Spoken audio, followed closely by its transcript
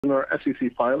in our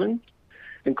SEC filings,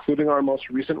 including our most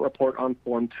recent report on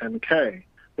Form 10-K.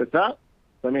 With that,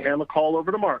 let me hand the call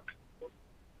over to Mark.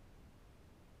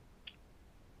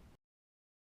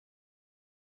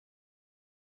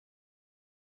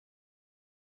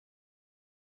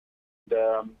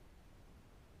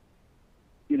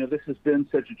 This has been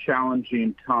such a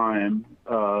challenging time.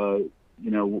 Our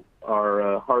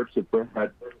hearts have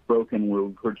broken.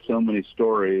 We've heard so many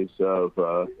stories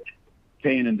of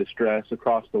pain and distress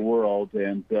across the world,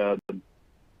 and for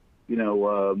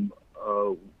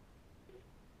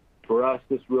us,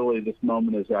 this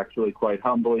moment is actually quite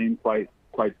humbling, quite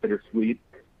bittersweet.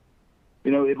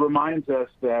 It reminds us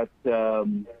that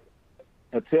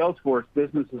at Salesforce,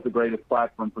 business is the greatest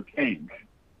platform for change.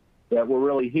 That we're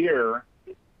really here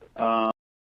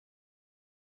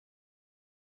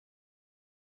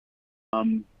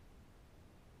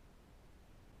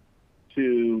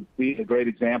to be a great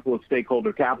example of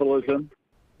stakeholder capitalism,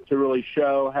 to really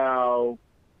show how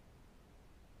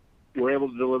we're able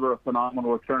to deliver a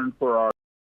phenomenal return for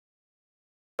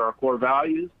our core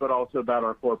values, but also about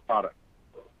our core product.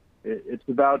 It's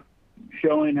about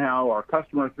showing how our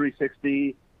Customer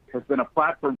 360 has been a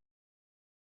platform.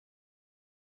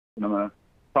 And I'm going to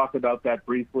talk about that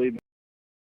briefly.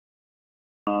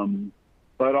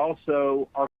 But also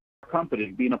our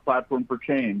company being a platform for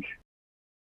change.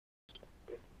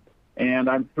 And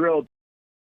I'm thrilled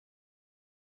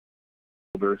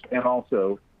and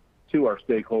also to our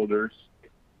stakeholders.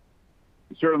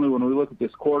 Certainly when we look at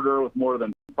this quarter with more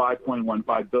than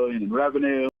 $5.15 billion in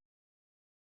revenue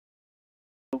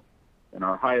and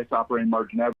our highest operating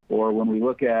margin ever, or when we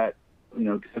look at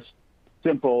just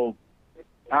simple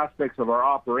aspects of our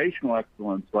operational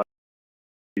excellence, like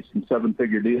some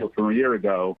seven-figure deals from a year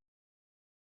ago,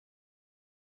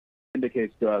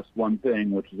 indicates to us one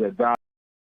thing, which is that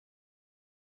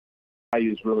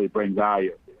values really bring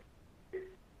value.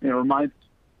 It reminds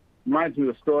me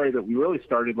of a story that we really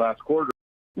started last quarter.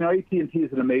 AT&T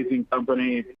is an amazing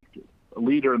company, a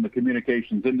leader in the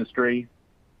communications industry,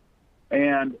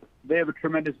 and they have a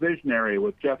tremendous visionary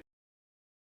with Jeff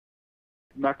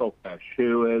McElfresh,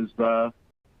 who is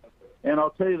and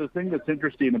I'll tell you the thing that's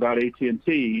interesting about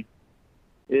AT&T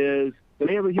is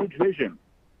they have a huge vision,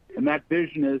 and that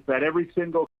vision is that every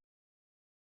single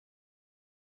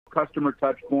customer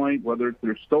touch point, whether it's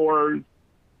their stores,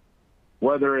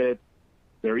 whether it's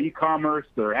their e-commerce,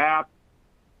 their app,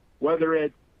 whether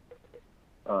it's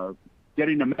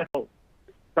getting a metal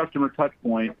customer touch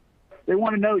point, they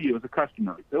want to know you as a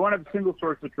customer. They want to have a single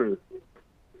source of truth.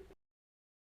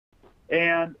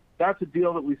 And that's a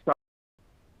deal that we signed.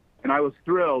 And I was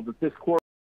thrilled that this quarter,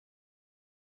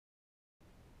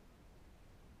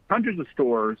 hundreds of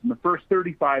stores in the first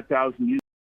 35,000 users.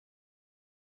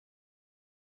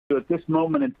 So at this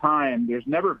moment in time, there's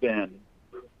never been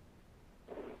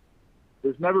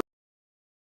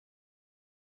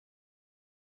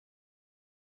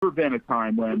a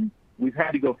time when we've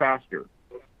had to go faster.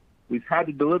 We've had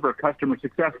to deliver customer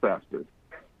success faster,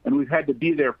 and we've had to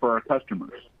be there for our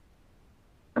customers.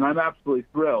 And I'm absolutely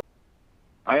thrilled.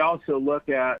 I also look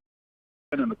at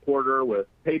in the quarter with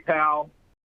PayPal.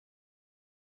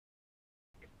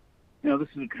 This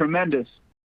is a tremendous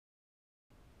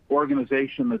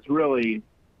organization that's really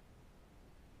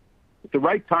at the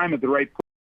right time, at the right place.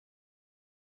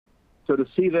 So to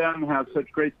see them have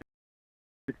such great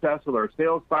success with our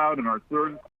Sales Cloud and our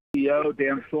third CEO,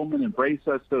 Dan Schulman, embrace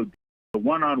us, so the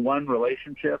one-on-one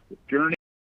relationship, the journey,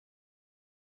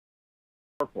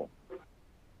 powerful.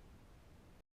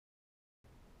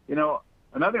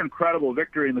 Another incredible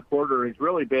victory in the quarter has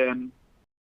really been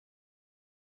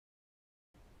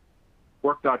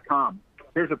Work.com.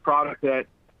 Here's a product that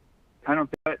I don't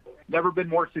think never been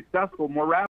more successful, more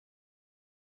rapid.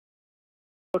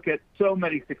 Look at so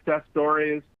many success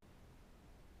stories.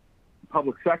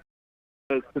 Public sector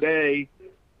today,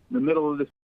 in the middle of this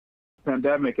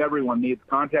pandemic, everyone needs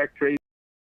contact tracing.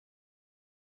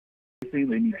 They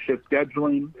need shift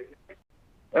scheduling.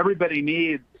 Everybody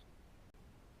needs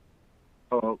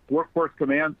a workforce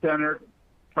command center,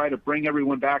 try to bring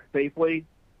everyone back safely.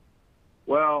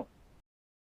 Well,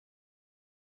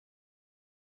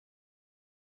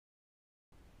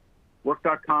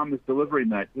 Work.com is delivering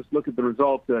that. Just look at the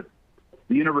results at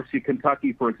the University of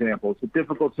Kentucky, for example. It's a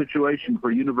difficult situation for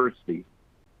universities.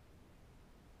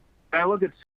 And I look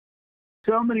at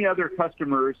so many other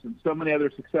customers and so many other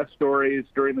success stories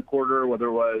during the quarter, whether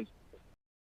it was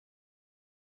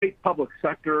state public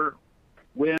sector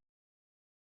wins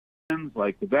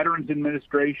like the Veterans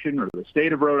Administration or the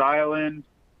state of Rhode Island.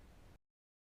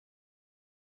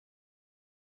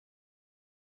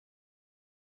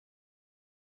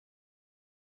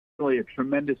 really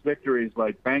tremendous victories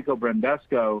like Banco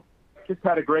Brandesco. Just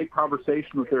had a great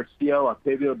conversation with their CEO,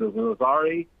 Octavio de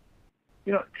Lazari.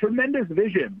 Tremendous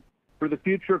vision for the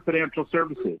future of financial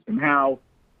services and how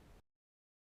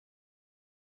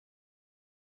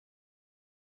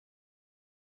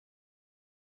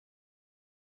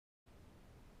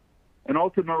and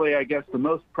ultimately, I guess the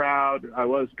most proud I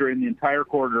was during the entire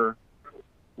quarter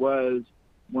was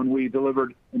when we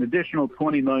delivered an additional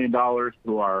 $20 million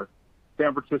to our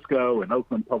San Francisco and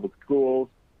Oakland public schools,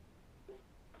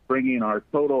 bringing our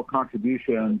total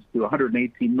contributions to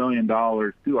 $118 million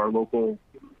to our local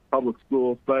public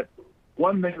schools. But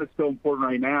one thing that's so important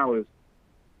right now is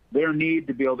their need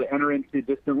to be able to enter into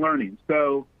distant learning.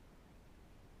 So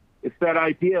it's that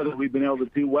idea that we've been able to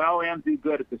do well and do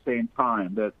good at the same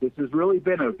time, that this has really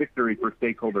been a victory for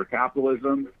stakeholder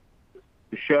capitalism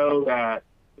to show that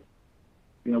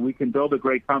we can build a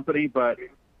great company, but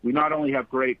we not only have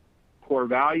great core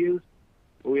values,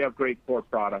 but we have great core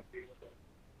products.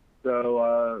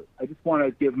 So I just want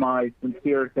to give my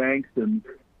sincere thanks and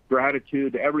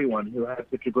gratitude to everyone who had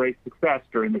such a great success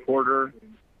during the quarter,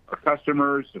 our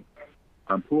customers,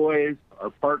 our employees, our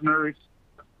partners,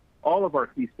 all of our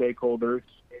key stakeholders.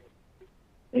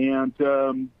 And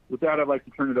with that, I'd like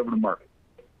to turn it over to Mark.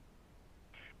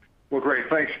 Well, great.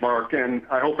 Thanks, Mark. And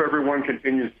I hope everyone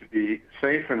continues to be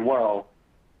safe and well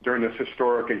during this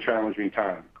historic and challenging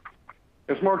time.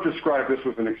 As Mark described, this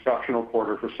was an exceptional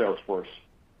quarter for Salesforce.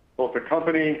 Both the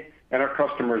company and our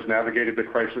customers navigated the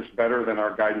crisis better than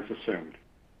our guidance assumed.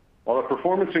 While the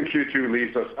performance in Q2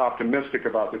 leaves us optimistic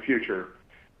about the future,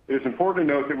 it is important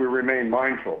to note that we remain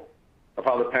mindful of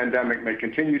how the pandemic may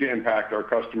continue to impact our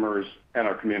customers and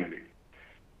our community.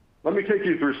 Let me take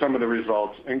you through some of the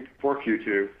results for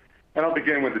Q2, and I'll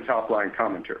begin with the top-line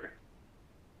commentary.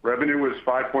 Revenue was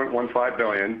 $5.15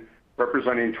 billion,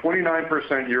 representing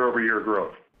 29% year-over-year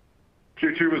growth.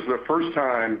 Q2 was the first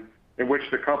time in which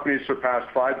the company surpassed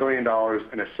 $5 billion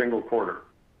in a single quarter.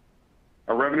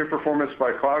 Our revenue performance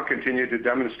by cloud continued to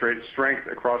demonstrate strength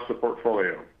across the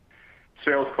portfolio.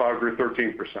 Sales Cloud grew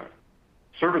 13%.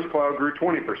 Service Cloud grew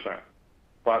 20%.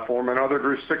 Platform and Other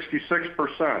grew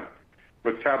 66%,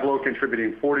 with Tableau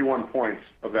contributing 41 points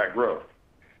of that growth.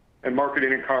 And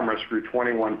Marketing and Commerce grew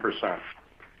 21%.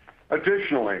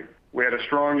 Additionally, we had a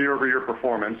strong year-over-year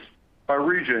performance by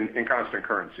region in constant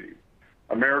currency.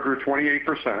 Americas grew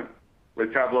 28%,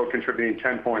 with Tableau contributing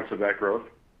 10 points of that growth.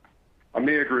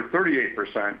 EMEA grew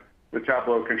 38%, with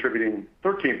Tableau contributing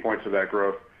 13 points of that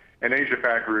growth, and Asia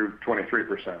Pac grew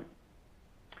 23%.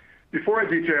 Before I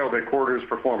detail the quarter's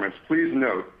performance, please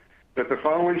note that the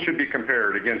following should be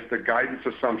compared against the guidance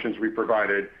assumptions we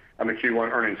provided on the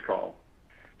Q1 earnings call.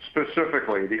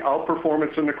 Specifically, the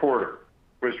outperformance in the quarter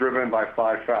was driven by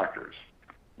 5 factors.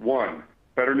 1,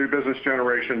 better new business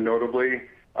generation. Notably,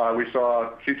 we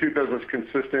saw Q2 business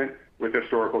consistent with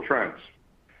historical trends.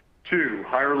 2,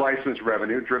 higher license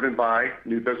revenue driven by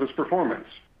new business performance.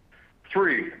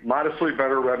 3, modestly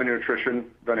better revenue attrition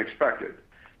than expected.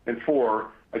 And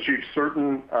 4, achieved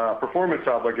certain performance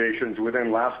obligations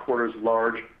within last quarter's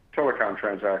large telecom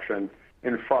transaction.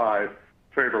 And 5,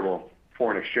 favorable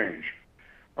foreign exchange.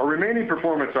 Our remaining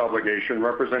performance obligation,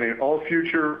 representing all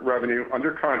future revenue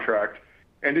under contract,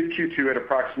 ended Q2 at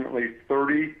approximately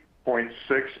 $30.6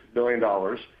 billion,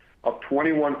 up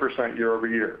 21% year over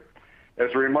year. As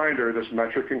a reminder, this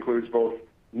metric includes both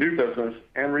new business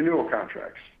and renewal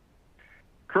contracts.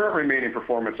 Current remaining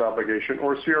performance obligation,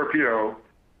 or CRPO,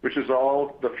 which is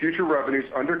all the future revenues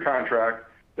under contract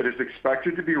that is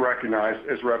expected to be recognized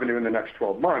as revenue in the next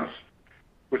 12 months,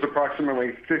 was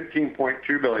approximately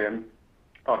 $15.2 billion,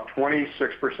 up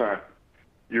 26%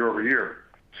 year over year.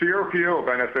 CRPO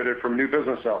benefited from new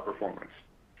business outperformance,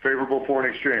 favorable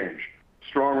foreign exchange,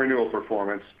 strong renewal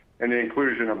performance, and the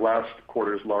inclusion of last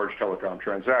quarter's large telecom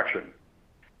transaction.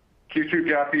 Q2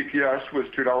 GAAP EPS was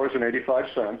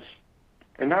 $2.85,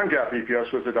 and non-GAAP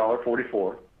EPS was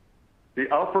 $1.44. The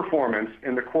outperformance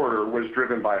in the quarter was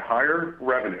driven by higher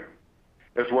revenue,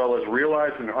 as well as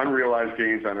realized and unrealized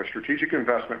gains on our strategic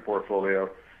investment portfolio,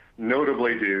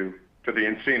 notably due to the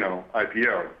nCino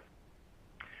IPO.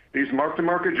 These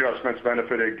mark-to-market adjustments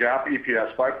benefited GAAP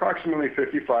EPS by approximately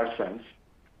 55 cents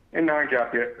and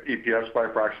non-GAAP EPS by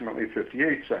approximately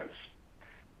 58 cents.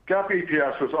 GAAP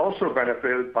EPS was also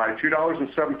benefited by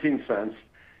 $2.17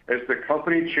 as the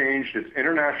company changed its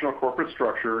international corporate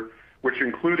structure, which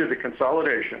included the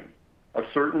consolidation of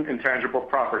certain intangible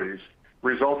properties,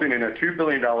 resulting in a $2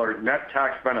 billion net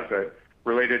tax benefit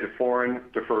related to foreign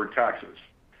deferred taxes.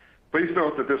 Please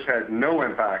note that this had no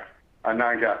impact on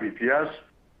non-GAAP EPS,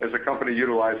 as the company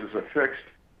utilizes a fixed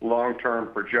long-term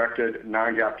projected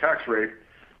non-GAAP tax rate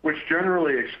which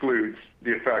generally excludes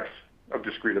the effects of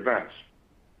discrete events.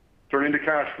 Turning to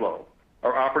cash flow,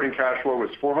 our operating cash flow was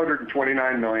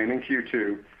 $429 million in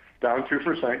Q2, down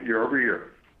 2% year over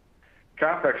year.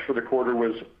 CapEx for the quarter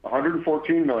was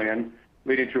 $114 million,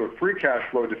 leading to a free cash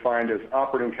flow defined as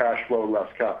operating cash flow less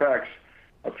CapEx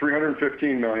of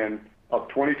 $315 million,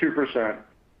 up 22%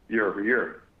 year over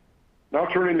year. Now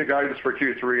turning to guidance for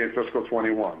Q3 and fiscal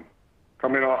 21.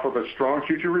 Coming off of a strong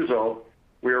Q2 result,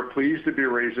 we are pleased to be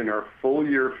raising our full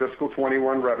year fiscal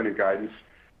 21 revenue guidance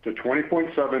to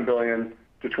 $20.7 billion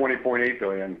to $20.8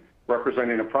 billion,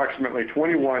 representing approximately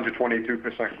 21 to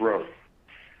 22% growth.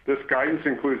 This guidance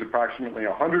includes approximately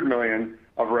 $100 million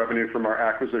of revenue from our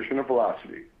acquisition of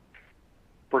Velocity.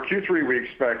 For Q3, we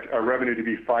expect our revenue to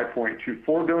be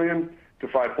 $5.24 billion to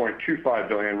 $5.25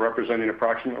 billion, representing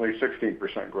approximately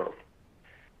 16% growth.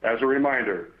 As a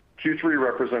reminder, Q3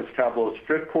 represents Tableau's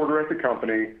fifth quarter at the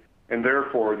company, and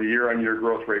therefore the year-on-year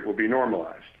growth rate will be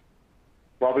normalized.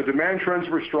 While the demand trends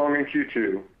were strong in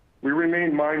Q2, we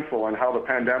remain mindful on how the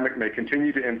pandemic may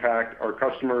continue to impact our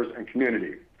customers and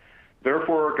community.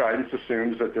 Therefore, our guidance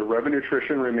assumes that the revenue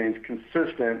attrition remains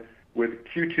consistent with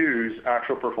Q2's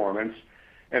actual performance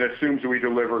and assumes we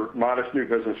deliver modest new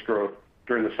business growth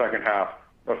during the second half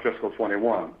of fiscal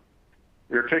 21.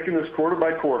 We are taking this quarter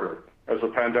by quarter as the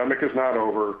pandemic is not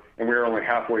over and we are only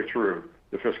halfway through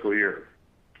the fiscal year.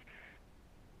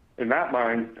 In that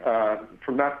mind,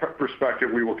 from that perspective,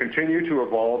 we will continue to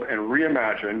evolve and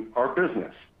reimagine our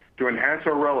business to enhance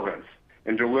our relevance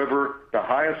and deliver the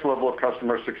highest level of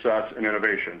customer success and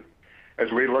innovation.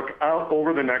 As we look out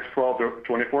over the next 12 to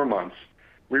 24 months,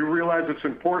 we realize it's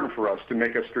important for us to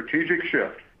make a strategic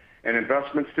shift and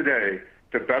investments today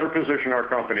to better position our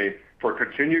company for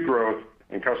continued growth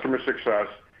and customer success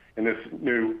in this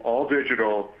new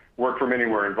all-digital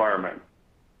work-from-anywhere environment.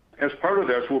 As part of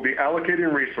this, we'll be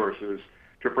allocating resources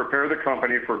to prepare the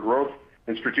company for growth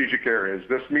in strategic areas.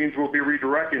 This means we'll be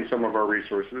redirecting some of our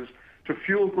resources to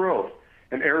fuel growth,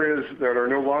 and areas that are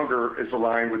no longer as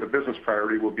aligned with the business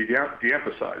priority will be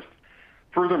de-emphasized.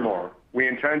 Furthermore, we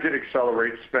intend to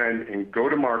accelerate spend in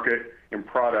go-to-market and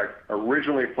product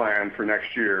originally planned for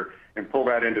next year and pull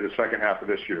that into the second half of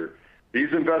this year. These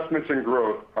investments in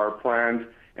growth are planned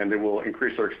and they will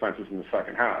increase our expenses in the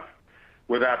second half.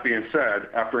 With that being said,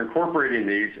 after incorporating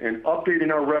these and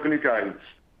updating our revenue guidance,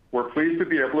 we're pleased to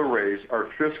be able to raise our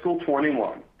fiscal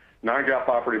 21 non-GAAP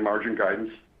operating margin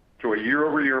guidance to a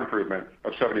year-over-year improvement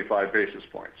of 75 basis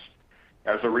points.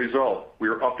 As a result, we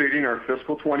are updating our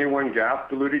fiscal 21 GAAP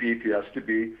diluted EPS to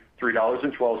be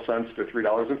 $3.12 to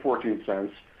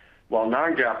 $3.14, while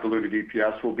non-GAAP diluted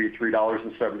EPS will be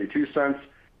 $3.72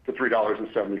 to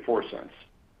 $3.74.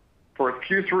 For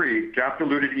Q3, GAAP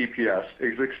diluted EPS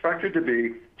is expected to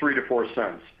be 3 to 4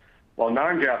 cents, while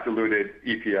non-GAAP diluted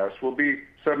EPS will be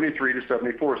 73 to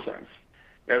 74 cents.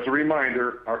 As a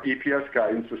reminder, our EPS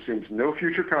guidance assumes no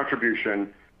future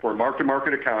contribution for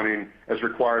mark-to-market accounting as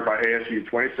required by ASU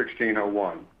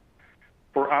 2016-01.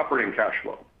 For operating cash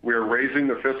flow, we are raising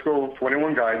the fiscal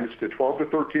 21 guidance to 12 to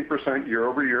 13%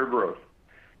 year-over-year growth.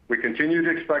 We continue to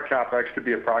expect CapEx to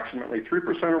be approximately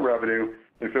 3% of revenue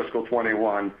in fiscal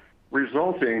 21,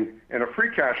 resulting in a free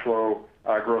cash flow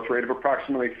growth rate of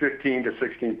approximately 15 to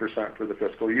 16% for the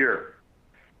fiscal year.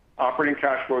 Operating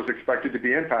cash flow is expected to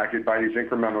be impacted by these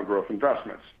incremental growth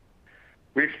investments.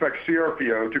 We expect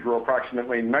CRPO to grow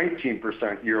approximately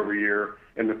 19% year over year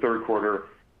in the third quarter.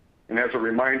 And as a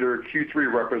reminder,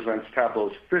 Q3 represents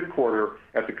Tableau's fifth quarter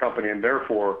at the company, and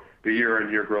therefore the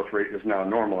year-on-year growth rate is now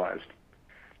normalized.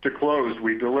 To close,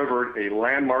 we delivered a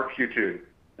landmark Q2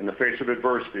 in the face of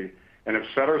adversity and have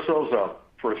set ourselves up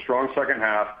for a strong second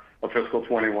half of fiscal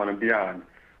 21 and beyond.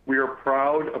 We are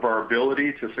proud of our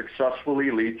ability to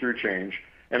successfully lead through change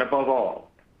and, above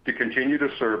all, to continue to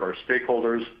serve our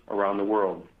stakeholders around the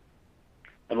world.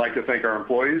 I'd like to thank our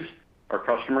employees, our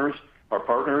customers, our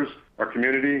partners, our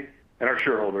community, and our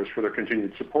shareholders for their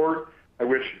continued support. I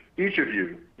wish each of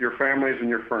you, your families, and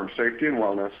your firm safety and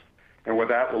wellness. And with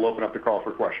that, we'll open up the call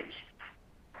for questions.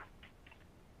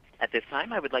 At this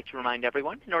time, I would like to remind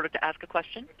everyone, in order to ask a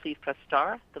question, please press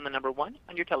star, then the number 1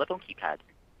 on your telephone keypad.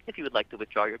 If you would like to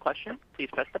withdraw your question, please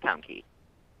press the pound key.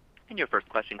 And your first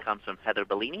question comes from Heather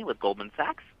Bellini with Goldman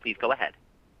Sachs. Please go ahead.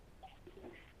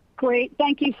 Great.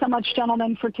 Thank you so much,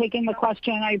 gentlemen, for taking the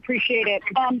question. I appreciate it.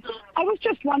 I was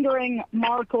just wondering,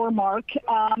 Mark,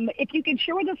 if you could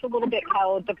share with us a little bit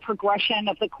how the progression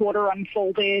of the quarter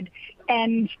unfolded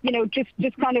and,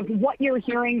 just kind of what you're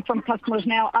hearing from customers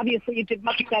now. Obviously, you did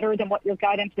much better than what your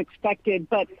guidance expected,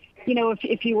 but,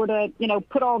 if you were to,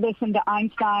 put all this into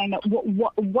Einstein,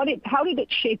 how did it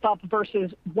shape up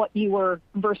versus what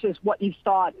you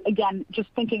thought? Again, just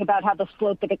thinking about how the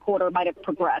slope of the quarter might have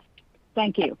progressed.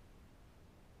 Thank you.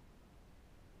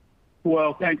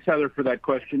 Well, thanks, Heather, for that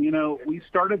question. We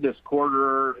started this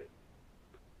quarter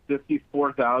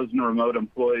 54,000 remote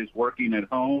employees working at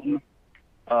home.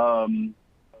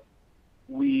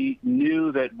 We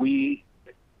knew that we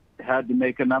had to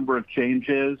make a number of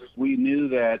changes. We knew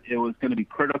that it was going to be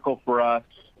critical for us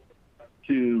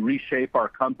to reshape our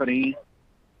company,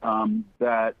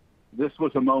 that this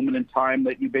was a moment in time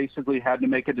that you basically had to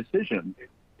make a decision.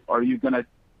 Are you going to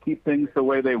keep things the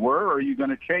way they were, or are you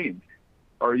going to change?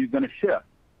 Or are you going to shift?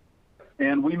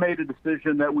 And we made a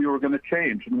decision that we were going to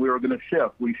change and we were going to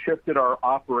shift. We shifted our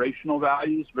operational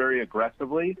values very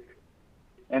aggressively.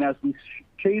 And as we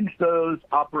changed those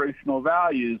operational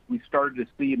values, we started to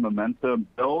see momentum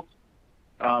build.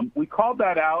 We called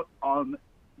that out on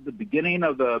the beginning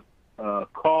of the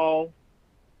call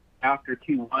after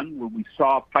Q1, where we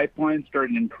saw pipelines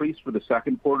starting to increase for the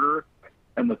second quarter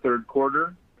and the third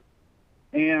quarter.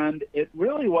 And it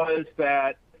really was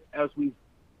that as we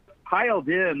piled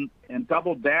in and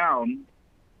doubled down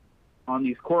on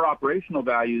these core operational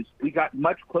values, we got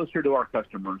much closer to our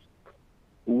customers.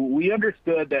 We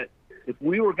understood that if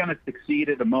we were going to succeed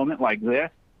at a moment like this,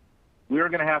 we were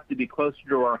going to have to be closer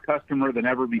to our customer than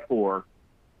ever before,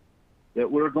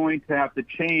 that we're going to have to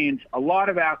change a lot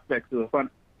of aspects of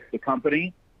the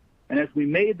company. And as we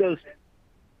made those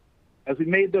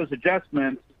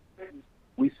adjustments,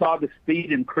 we saw the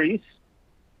speed increase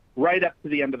right up to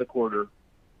the end of the quarter.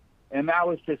 And that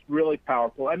was just really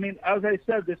powerful. I mean, as I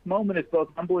said, this moment is both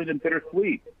humbling and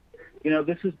bittersweet.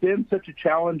 This has been such a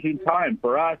challenging time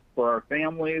for us, for our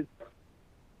families.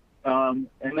 And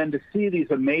then to see these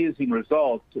amazing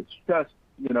results, it's just,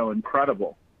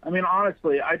 incredible. I mean,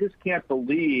 honestly, I just can't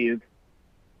believe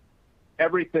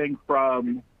everything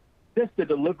from just the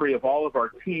delivery of all of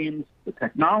our teams. The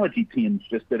technology teams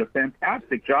just did a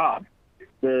fantastic job.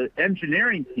 The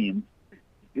engineering teams,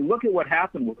 you look at what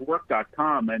happened with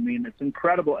work.com, I mean, it's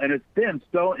incredible. And it's been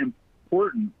so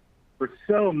important for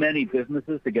so many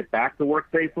businesses to get back to work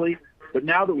safely. But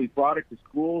now that we've brought it to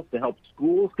schools to help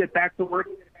schools get back to work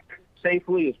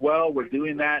safely as well, we're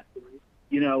doing that,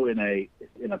 in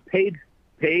a paid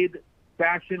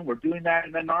fashion. We're doing that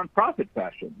in a nonprofit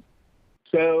fashion.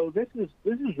 So this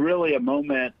is really a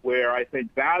moment where I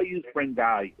think values bring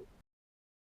value.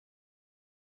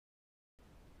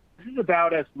 This is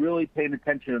about us really paying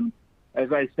attention,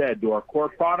 as I said, to our core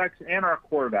products and our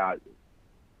core values.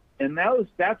 And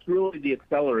that's really the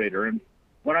accelerator. And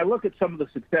when I look at some of the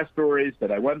success stories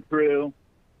that I went through,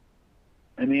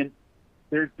 I mean,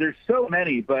 there's so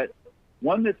many, but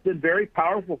one that's been very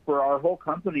powerful for our whole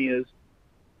company is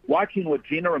watching what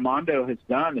Gina Raimondo has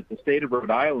done at the state of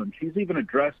Rhode Island. She's even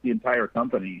addressed the entire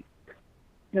company.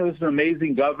 This is an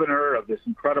amazing governor of this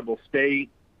incredible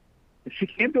state. She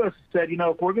came to us and said,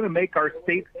 if we're going to make our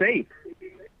state safe,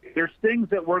 there's things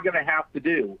that we're going to have to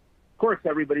do. Of course,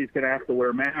 everybody's going to have to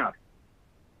wear masks,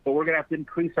 but we're going to have to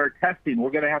increase our testing.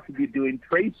 We're going to have to be doing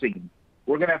tracing.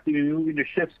 We're going to have to be moving to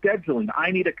shift scheduling.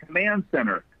 I need a command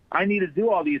center. I need to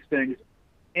do all these things.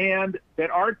 And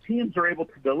that our teams are able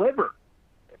to deliver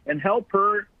and help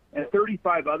her and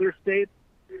 35 other states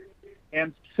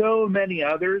and so many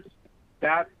others.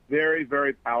 That's very,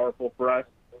 very powerful for us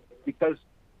because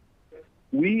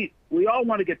we all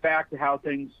want to get back to how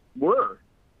things were,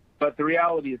 but the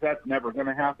reality is that's never going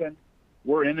to happen.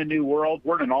 We're in a new world.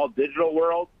 We're in an all-digital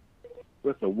world. We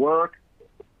have to work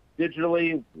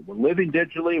digitally. We're living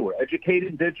digitally. We're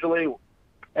educating digitally.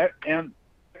 And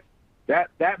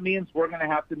that means we're going to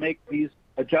have to make these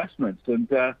adjustments. And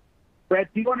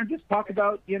Brett, do you want to just talk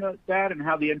about that and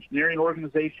how the engineering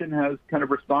organization has kind of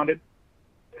responded?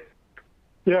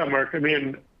 Yeah, Mark. I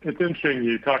mean, it's interesting.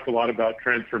 You talked a lot about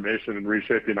transformation and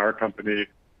reshaping our company.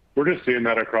 We're just seeing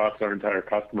that across our entire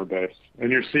customer base.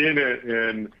 And you're seeing it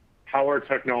in how our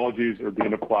technologies are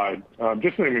being applied.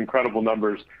 Just some incredible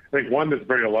numbers. I think one that's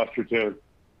very illustrative.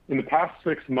 In the past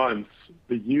 6 months,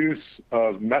 the use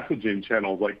of messaging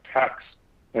channels like text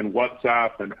and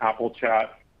WhatsApp and Apple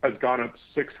Chat has gone up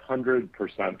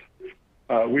 600%.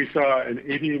 We saw an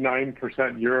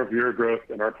 89% year-over-year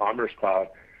growth in our Commerce Cloud.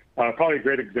 Probably a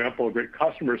great example, a great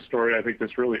customer story, I think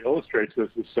this really illustrates this,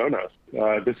 is Sonos.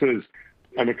 This is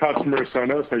I'm a customer of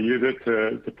Sonos. I use it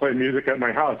to play music at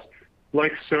my house.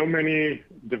 Like so many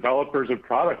developers of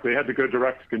product, they had to go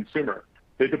direct to consumer.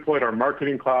 They deployed our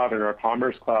marketing cloud and our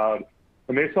commerce cloud,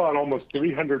 and they saw an almost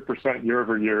 300%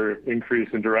 year-over-year increase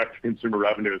in direct consumer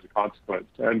revenue as a consequence.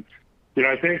 And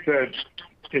I think that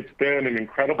it's been an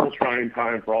incredible trying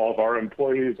time for all of our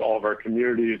employees, all of our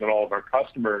communities, and all of our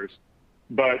customers.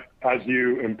 But as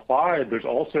you implied, there's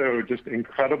also just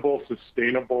incredible,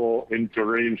 sustainable,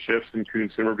 enduring shifts in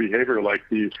consumer behavior, like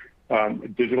the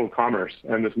digital commerce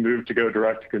and this move to go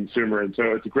direct to consumer. And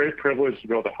so it's a great privilege to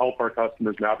be able to help our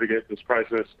customers navigate this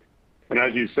crisis. And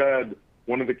as you said,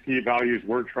 one of the key values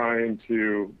we're trying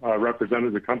to represent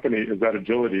as a company is that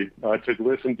agility, to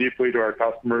listen deeply to our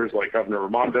customers like Governor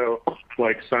Raimondo,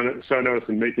 like Sonos,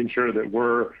 and making sure that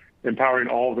we're empowering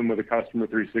all of them with a customer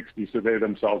 360 so they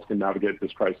themselves can navigate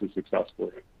this crisis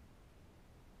successfully.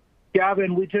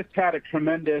 Gavin, we just had a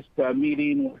tremendous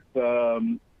meeting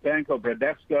with Banco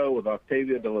Bradesco, with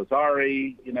Octavio de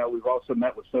Lazari. We've also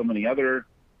met with so many other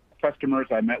customers.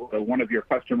 I met with one of your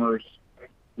customers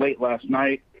late last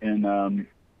night in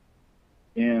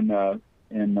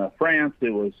France.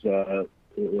 It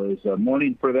was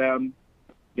morning for them.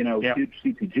 Huge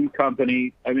CPG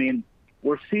company. I mean,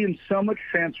 we're seeing so much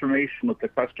transformation with the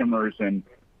customers, and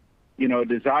a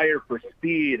desire for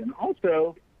speed, and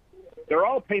also they're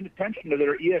all paying attention to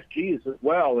their ESGs as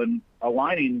well and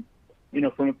aligning,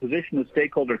 from a position of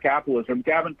stakeholder capitalism.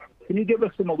 Gavin, can you give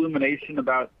us some illumination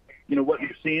about, what you're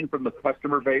seeing from the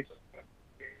customer base?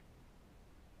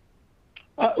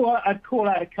 Well, I'd call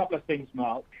out a couple of things,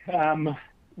 Mark.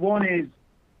 One is,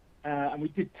 and we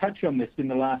did touch on this in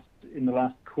the last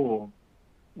call,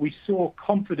 we saw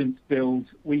confidence build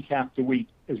week after week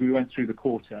as we went through the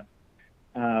quarter,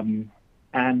 and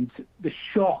the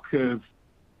shock of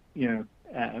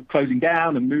closing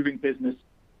down and moving business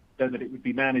so that it would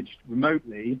be managed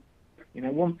remotely.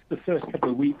 Once the first couple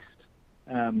of weeks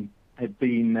had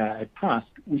passed,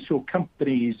 we saw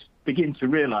companies begin to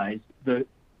realize that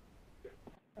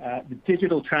the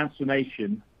digital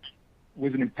transformation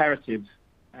was an imperative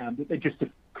that they just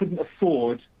couldn't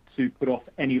afford to put off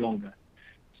any longer.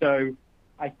 So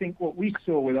I think what we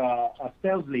saw with our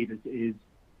sales leaders is,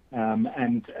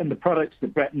 and the products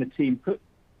that Brett and the team put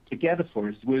together for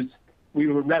us, was we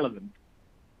were relevant.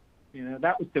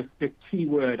 That was the key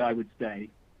word, I would say.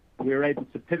 We were able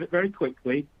to pivot very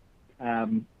quickly.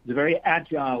 The very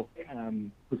agile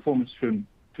performance from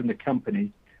the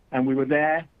company, and we were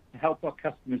there to help our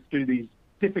customers through these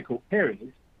difficult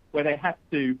periods where they had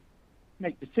to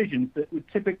make decisions that would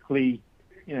typically,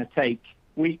 take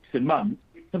weeks and months,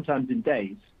 sometimes in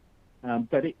days.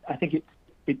 But I think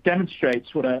it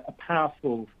demonstrates what a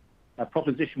powerful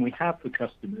proposition we have for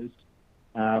customers,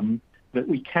 that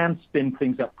we can spin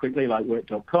things up quickly like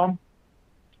Work.com.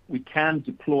 We can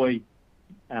deploy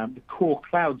the core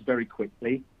clouds very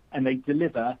quickly, and they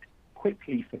deliver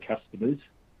quickly for customers.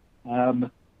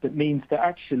 That means that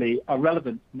actually our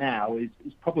relevance now is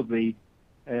probably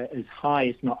as high,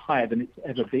 if not higher, than it's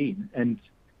ever been. And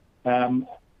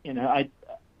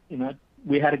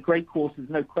we had a great quarter. There's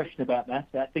no question about that.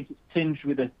 I think it's tinged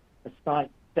with a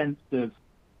slight sense of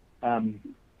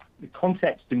the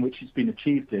context in which it's been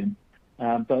achieved in.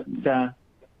 But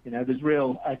there's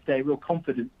real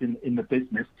confidence in the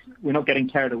business. We're not getting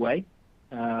carried away.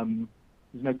 There's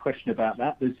no question about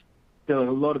that. There's still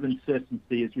a lot of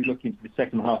uncertainty as we look into the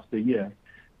second half of the year.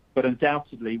 But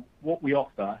undoubtedly, what we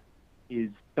offer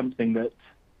is something that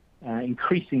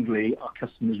increasingly our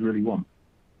customers really want.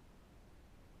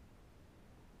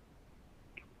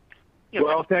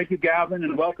 Well, thank you, Gavin,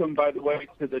 and welcome, by the way,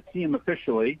 to the team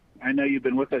officially. I know you've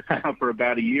been with us now for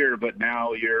about a year, but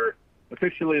now you're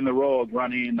officially in the role of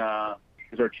running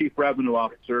as our Chief Revenue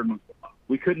Officer.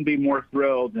 We couldn't be more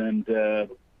thrilled, and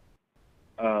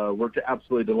we're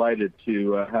absolutely delighted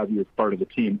to have you as part of the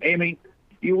team. Amy,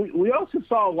 we also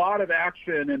saw a lot of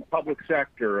action in public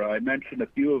sector. I mentioned a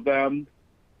few of them,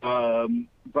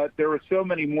 but there were so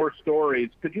many more stories.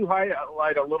 Could you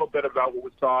highlight a little bit about what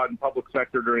we saw in public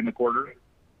sector during the quarter?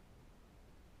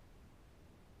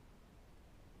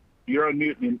 You're on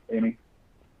mute, Amy.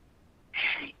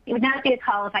 It would not be a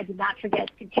call if I did not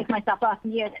forget to take myself off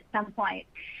mute at some point.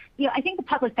 I think the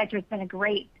public sector has been a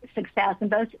great success in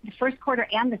both the first quarter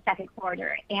and the second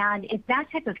quarter. And it's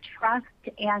that type of trust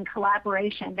and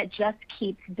collaboration that just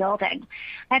keeps building.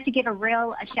 I have to give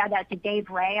a shout out to Dave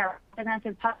Ray, our president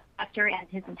of public sector, and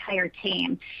his entire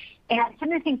team. And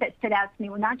some of the things that stood out to me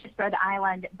were not just Rhode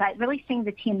Island, but really seeing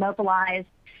the team mobilize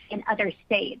in other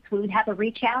states. We would have a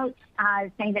reach out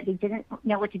saying that they didn't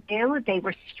know what to do. They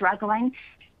were struggling.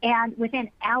 And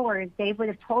within hours, they would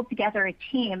have pulled together a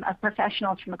team of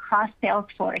professionals from across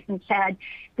Salesforce and said,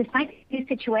 this might be a new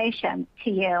situation to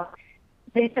you.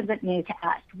 This isn't new to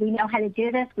us. We know how to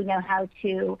do this. We know how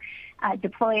to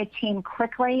deploy a team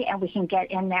quickly, and we can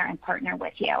get in there and partner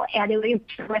with you. And it was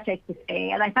terrific to see.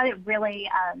 And I thought it really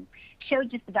showed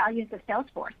just the values of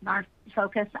Salesforce and our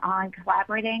focus on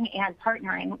collaborating and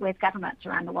partnering with governments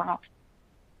around the world.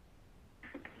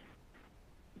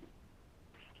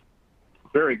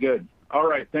 Very good. All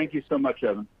right. Thank you so much,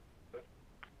 Evan.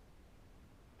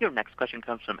 Your next question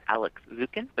comes from Alex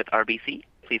Zukin with RBC.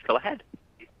 Please go ahead.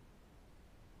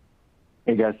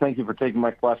 Hey, guys. Thank you for taking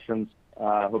my questions.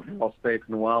 Hope you're all safe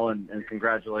and well, and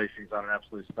congratulations on an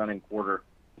absolutely stunning quarter.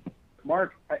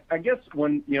 Mark, I guess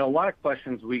when, a lot of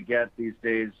questions we get these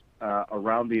days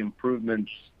around the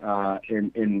improvements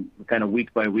in kind of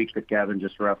week by week that Gavin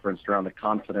just referenced around the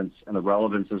confidence and the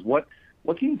relevance is what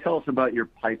can you tell us about your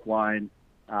pipeline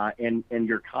and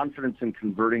your confidence in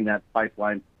converting that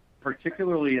pipeline,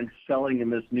 particularly in selling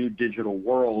in this new digital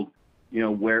world,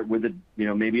 where with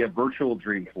maybe a virtual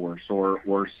Dreamforce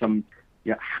or some,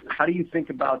 how do you think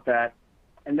about that?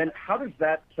 And then how does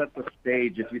that set the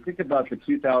stage? If you think about the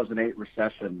 2008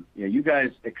 recession, you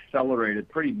guys accelerated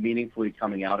pretty meaningfully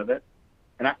coming out of it.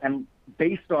 And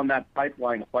based on that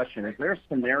pipeline question, is there a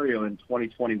scenario in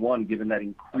 2021, given that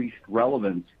increased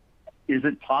relevance, is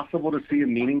it possible to see a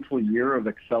meaningful year of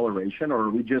acceleration, or are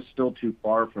we just still too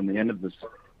far from the end of this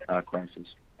crisis?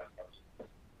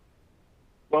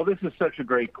 Well, this is such a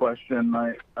great question.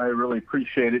 I really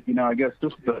appreciate it. I guess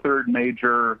this is the third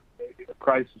major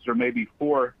crisis, or maybe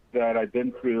fourth, that I've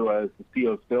been through as the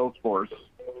CEO of Salesforce.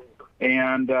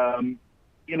 And,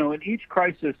 in each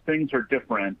crisis, things are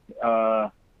different.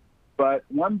 But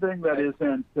one thing that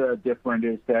isn't different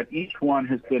is that each one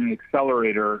has been an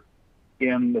accelerator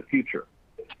in the future,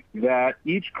 that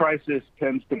each crisis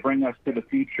tends to bring us to the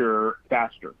future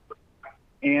faster.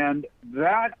 And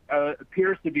that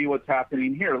appears to be what's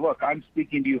happening here. Look, I'm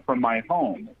speaking to you from my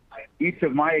home. Each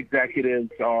of my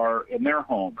executives are in their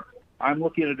home. I'm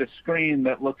looking at a screen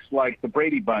that looks like the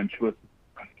Brady Bunch with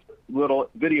little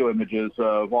video images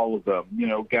of all of them,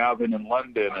 Gavin in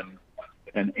London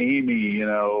and Amy,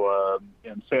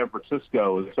 in San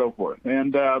Francisco and so forth.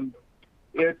 And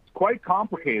it's quite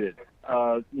complicated,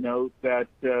 that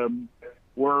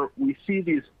we see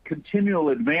these continual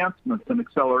advancements and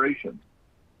accelerations.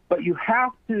 But you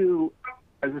have to,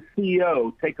 as a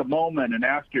CEO, take a moment and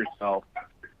ask yourself,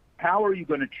 how are you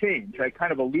going to change? I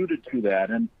kind of alluded to that.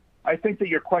 And I think that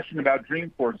your question about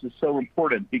Dreamforce is so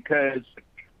important because,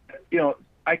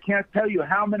 I can't tell you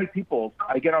how many people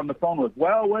I get on the phone with,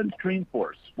 well, when's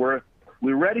Dreamforce? We're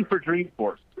ready for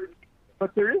Dreamforce.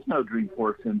 But there is no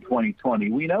Dreamforce in 2020.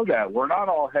 We know that. We're not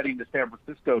all heading to San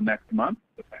Francisco next month.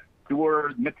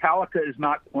 Metallica is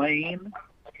not playing.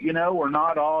 We're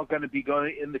not all going to be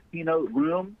going in the keynote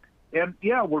room. And,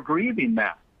 we're grieving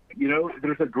that.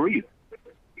 There's a grief.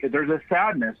 There's a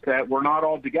sadness that we're not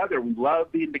all together. We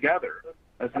love being together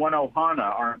as one Ohana,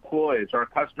 our employees, our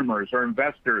customers, our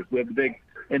investors. We have a big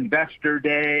investor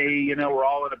day. We're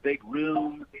all in a big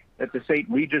room at the St.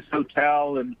 Regis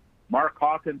Hotel, and Mark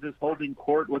Hawkins is holding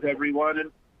court with everyone.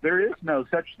 And there is no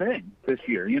such thing this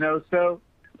year, so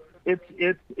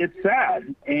it's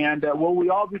sad. And will we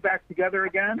all be back together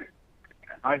again?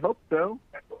 I hope so.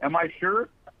 Am I sure?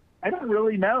 I don't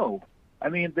really know.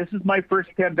 This is my first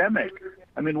pandemic.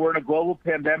 We're in a global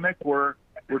pandemic. We're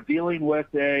dealing with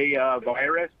a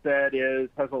virus that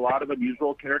has a lot of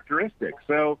unusual characteristics.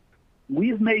 So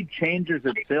we've made changes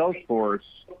at Salesforce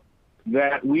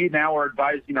that we now are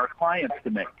advising our clients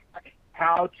to make,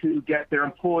 how to get their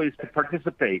employees to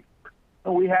participate.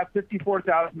 We have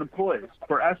 54,000 employees.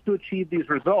 For us to achieve these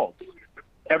results,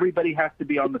 everybody has to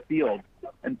be on the field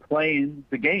and playing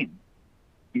the game.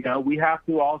 We have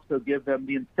to also give them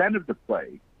the incentive to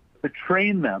play, to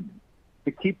train them,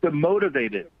 to keep them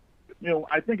motivated.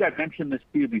 I think I've mentioned this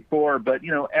to you before, but,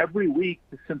 every week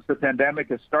since the pandemic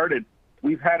has started,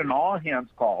 we've had an all-hands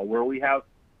call where we have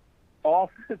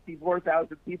all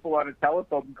 54,000 people on a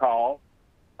telephone call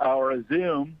or a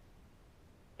Zoom,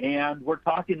 and we're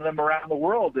talking to them around the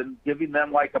world and giving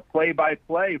them like a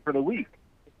play-by-play for the week.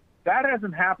 That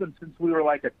hasn't happened since we were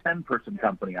like a 10-person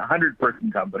company, a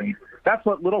 100-person company. That's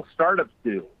what little startups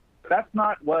do. That's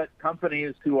not what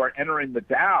companies who are entering the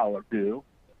Dow do.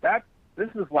 This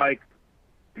is like,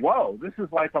 whoa, this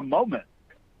is like a moment.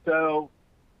 So,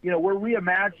 we're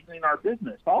reimagining our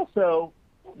business. Also,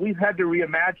 we've had to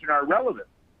reimagine our relevance.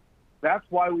 That's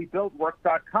why we built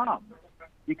Work.com,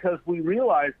 because we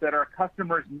realized that our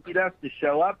customers need us to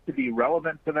show up, to be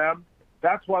relevant to them.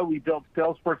 That's why we built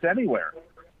Salesforce Anywhere.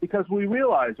 because we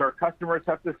realize our customers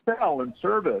have to sell and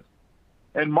service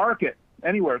and market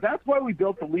anywhere. That's why we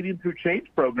built the Leading Through Change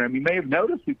program. You may have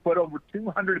noticed we put over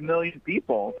 200 million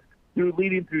people through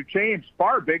Leading Through Change,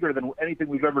 far bigger than anything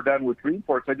we've ever done with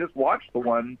Dreamforce. I just watched the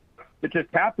one that just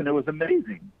happened. It was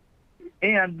amazing.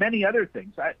 And many other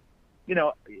things.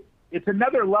 It's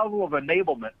another level of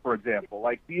enablement, for example.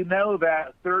 Like, do you know that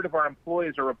a third of our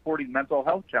employees are reporting mental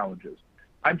health challenges?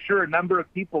 I'm sure a number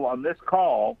of people on this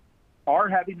call are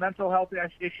having mental health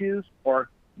issues or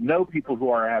know people who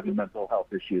are having mental health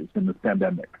issues in this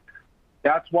pandemic.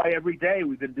 That's why every day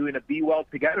we've been doing a Be Well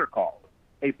Together call.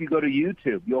 If you go to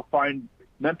YouTube, you'll find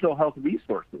mental health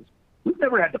resources. We've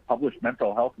never had to publish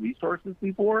mental health resources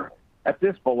before at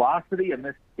this velocity and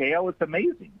this scale. It's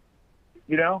amazing,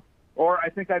 Or I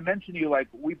think I mentioned to you, like,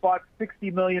 we bought 60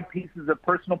 million pieces of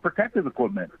personal protective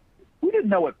equipment. We didn't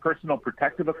know what personal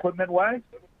protective equipment was.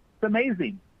 It's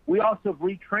amazing. We also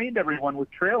retrained everyone with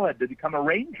Trailhead to become a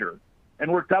ranger.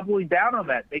 And we're doubling down on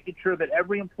that, making sure that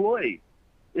every employee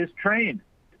is trained.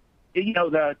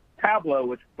 The Tableau,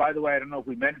 which, by the way, I don't know if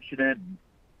we mentioned it.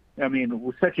 I mean,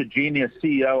 with such a genius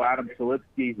CEO, Adam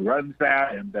Selipsky, who runs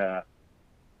that. And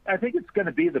I think it's going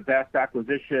to be the best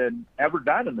acquisition ever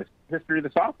done in the history of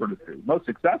the software industry. Most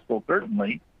successful,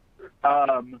 certainly.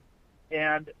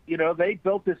 They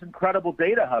built this incredible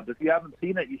data hub. If you haven't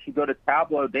seen it, you should go to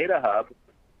Tableau Data Hub,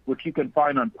 which you can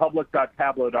find on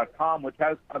public.tableau.com, which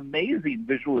has amazing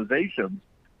visualizations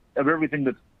of everything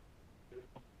that's.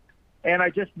 And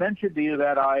I just mentioned to you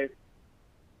that I,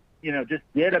 just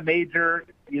did a major,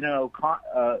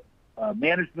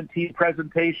 management team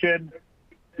presentation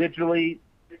digitally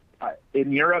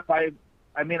in Europe.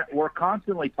 We're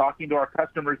constantly talking to our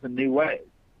customers in new ways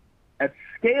at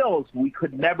scales we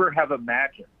could never have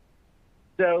imagined.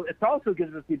 So it also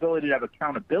gives us the ability to have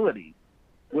accountability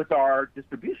with our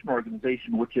distribution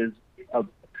organization, which is of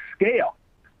scale.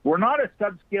 We're not a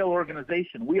subscale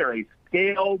organization. We are a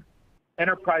scaled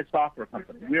enterprise software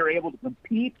company. We are able to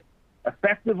compete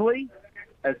effectively,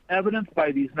 as evidenced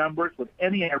by these numbers, with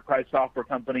any enterprise software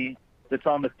company that's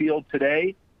on the field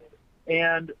today.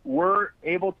 And we're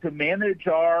able to manage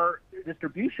our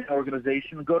distribution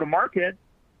organization and go to market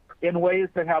in ways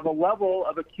that have a level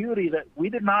of acuity that we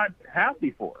did not have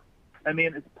before. I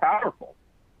mean, it's powerful.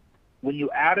 When you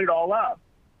add it all up,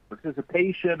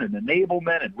 participation and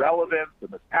enablement and relevance and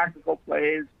the tactical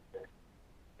plays,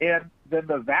 and then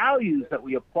the values that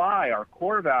we apply, our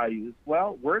core values,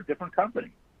 well, we're a different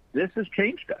company. This has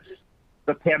changed us.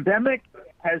 The pandemic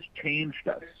has changed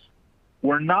us.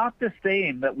 We're not the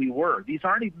same that we were. These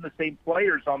aren't even the same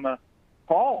players on the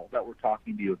call that were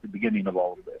talking to you at the beginning of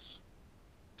all of this.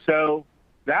 So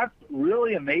that's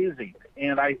really amazing.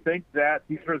 And I think that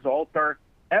these results are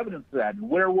evidence of that. And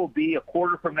where we'll be a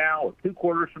quarter from now or 2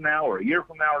 quarters from now or a year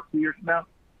from now or 2 years from now,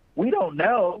 we don't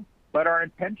know, but our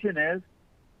intention is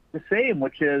the same,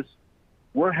 which is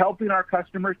we're helping our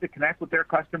customers to connect with their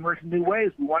customers in new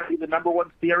ways. We want to be the number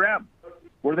one CRM.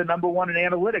 We're the number one in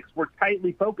analytics. We're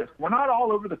tightly focused. We're not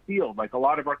all over the field like a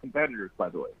lot of our competitors, by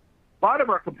the way. A lot of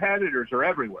our competitors are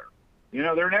everywhere.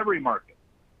 They're in every market.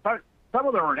 Some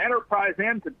of them are in enterprise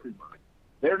and consumer.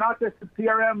 They're not just in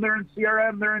CRM. They're in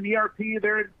CRM. They're in ERP.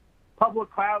 They're in public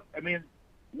cloud. I mean,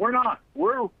 we're not.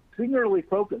 We're singularly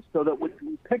focused so that when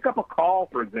we pick up a call,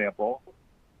 for example,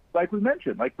 like we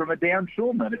mentioned, like from a Dan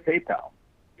Schulman at PayPal,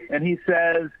 and he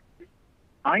says,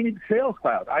 I need Sales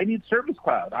Cloud. I need Service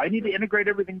Cloud. I need to integrate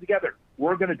everything together.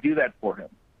 We're going to do that for him.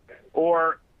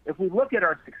 Or if we look at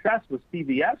our success with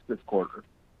CVS this quarter,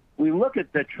 we look at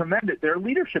their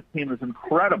leadership team is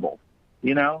incredible,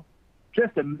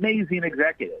 just amazing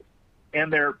executives.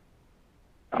 And their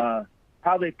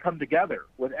how they've come together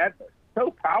with Aetna,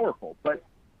 so powerful, but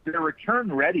their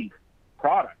return-ready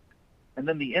product. And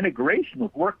then the integration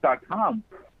with Work.com,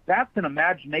 that's an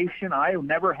imagination I have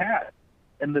never had.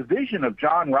 And the vision of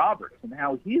John Roberts and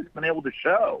how he's been able to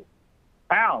show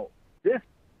how this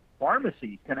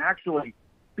pharmacy can actually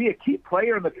be a key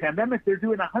player in the pandemic. They're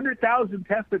doing 100,000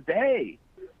 tests a day.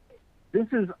 This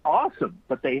is awesome,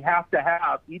 but they have to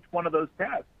have each one of those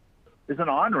tests is an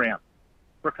on-ramp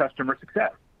for customer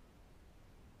success.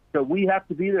 So we have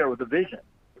to be there with a vision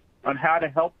on how to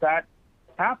help that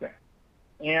happen.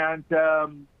 And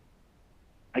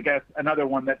I guess another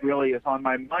one that really is on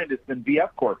my mind has been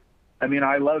VF Corp. I mean,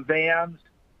 I love Vans.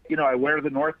 I wear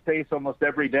the North Face almost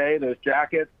every day, those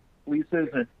jackets, fleeces,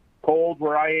 and cold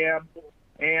where I am.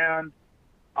 And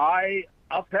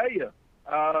I'll tell you,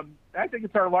 I think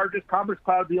it's our largest Commerce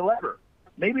Cloud deal ever.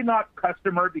 Maybe not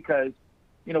customer because,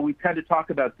 we tend to talk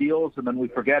about deals and then we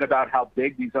forget about how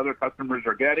big these other customers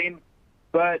are getting.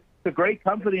 But it's a great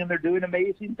company and they're doing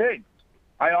amazing things.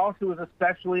 I also was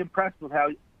especially impressed with how,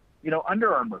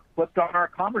 Under Armour flipped on our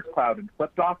Commerce Cloud and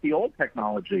flipped off the old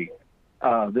technology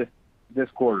this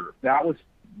quarter. That was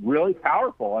really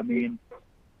powerful. I mean,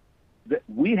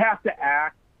 we have to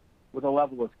act with a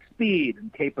level of speed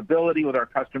and capability with our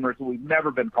customers that we've never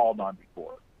been called on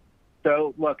before.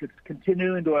 So, look, it's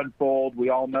continuing to unfold. We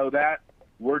all know that.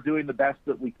 We're doing the best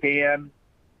that we can.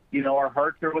 Our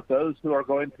hearts are with those who are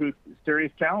going through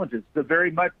serious challenges. This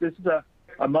is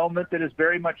a moment that is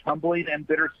very much humbling and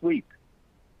bittersweet.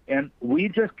 And we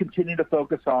just continue to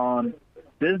focus on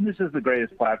business is the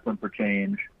greatest platform for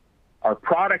change. Our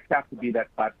products have to be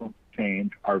that platform for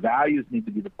change. Our values need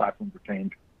to be the platform for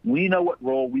change. We know what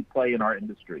role we play in our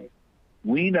industry.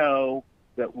 We know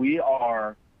that we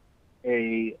are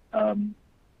a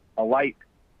light,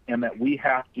 and that we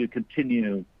have to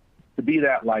continue to be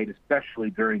that light, especially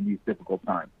during these difficult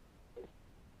times.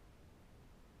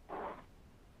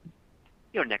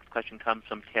 Your next question comes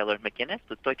from Taylor McGinnis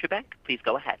with Deutsche Bank. Please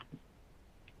go ahead.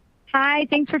 Hi,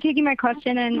 thanks for taking my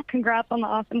question, and congrats on the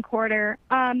awesome quarter.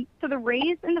 So the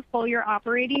raise in the full year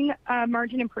operating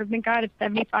margin improvement guide of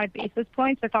 75 basis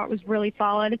points I thought was really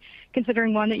solid,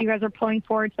 considering one, that you guys are pulling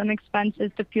forward some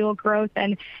expenses to fuel growth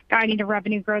and guiding to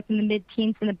revenue growth in the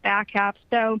mid-teens in the back half.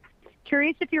 So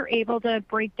curious if you're able to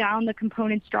break down the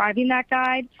components driving that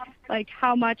guide, like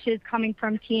how much is coming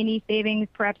from T&E savings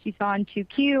perhaps you saw in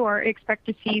 2Q or expect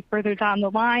to see further down the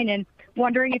line, and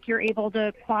wondering if you're able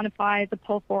to quantify the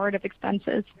pull forward of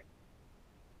expenses.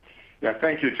 Yeah,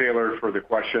 thank you, Taylor, for the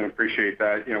question. Appreciate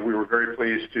that. We were very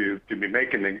pleased to be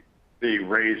making the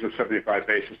raise of 75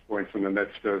 basis points in the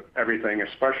midst of everything,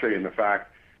 especially in the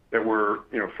fact that we're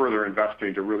further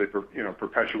investing to really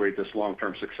perpetuate this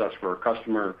long-term success for our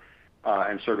customer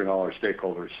and serving all our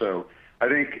stakeholders. So I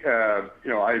think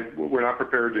we're not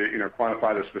prepared to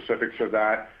quantify the specifics of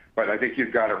that, but I think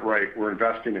you've got it right. We're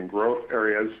investing in growth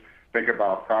areas. Think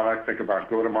about product, think about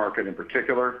go-to-market in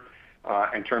particular.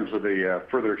 In terms of the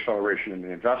further acceleration in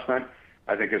the investment,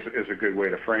 I think is a good way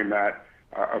to frame that.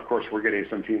 Of course, we're getting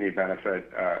some T&E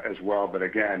benefit as well, but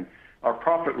again, our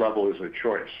profit level is a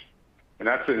choice. And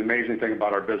that's the amazing thing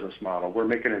about our business model. We're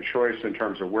making a choice in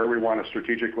terms of where we want to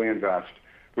strategically invest.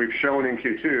 We've shown in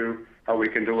Q2 how we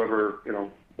can deliver,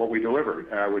 what we delivered,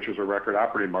 which was a record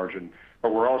operating margin.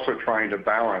 But we're also trying to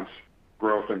balance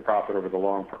growth and profit over the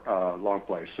long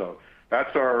play. So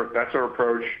that's our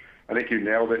approach. I think you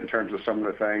nailed it in terms of some of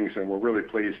the things, and we're really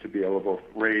pleased to be able to both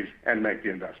raise and make the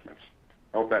investments.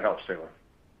 I hope that helps, Taylor.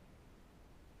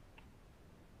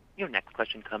 Your next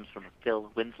question comes from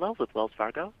Phil Winslow with Wells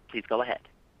Fargo. Please go ahead.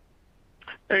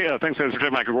 Hey, thanks guys for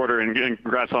taking my quarter, and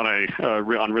congrats on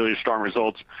really strong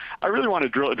results. I really want to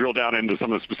drill down into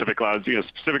some of the specific clouds,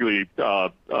 specifically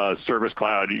Service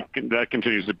Cloud. That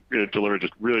continues to deliver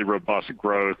just really robust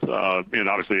growth, and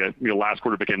obviously last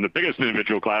quarter became the biggest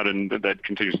individual cloud, and that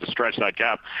continues to stretch that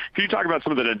gap. Can you talk about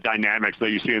some of the dynamics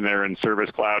that you see in there in Service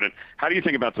Cloud, and how do you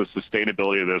think about the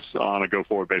sustainability of this on a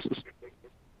go-forward basis?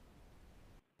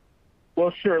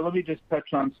 Well, sure. Let me just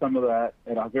touch on some of that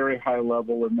at a very high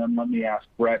level, and then let me ask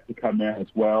Brett to come in as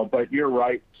well. But you're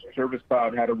right. Service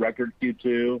Cloud had a record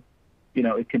Q2.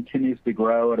 It continues to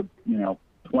grow at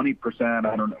 20%.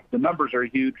 I don't know. The numbers are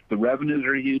huge. The revenues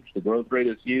are huge. The growth rate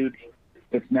is huge.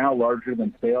 It's now larger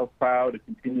than Sales Cloud. It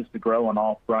continues to grow on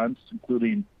all fronts,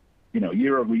 including,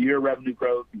 year-over-year revenue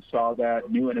growth. You saw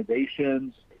that. New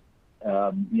innovations.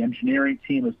 The engineering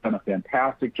team has done a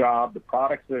fantastic job. The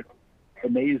products are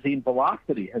amazing.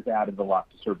 Velocity has added a lot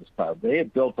to Service Cloud. They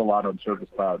have built a lot on Service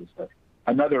Cloud. It's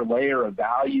another layer of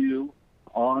value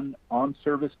on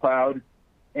Service Cloud.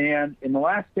 And in the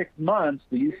last 6 months,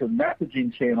 the use of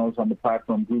messaging channels on the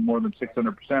platform grew more than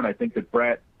 600%. I think that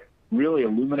Brett really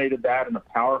illuminated that in a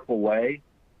powerful way.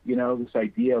 This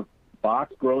idea of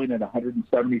bots growing at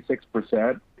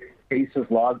 176%, cases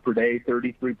logged per day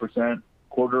 33%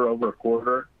 quarter over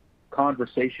quarter.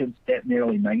 Conversations at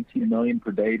nearly 19 million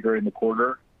per day during the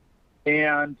quarter.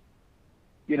 And,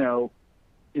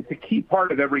 it's a key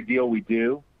part of every deal we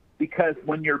do, because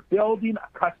when you're building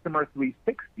a customer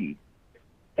 360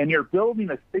 and you're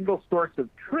building a single source of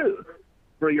truth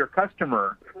for your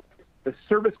customer, the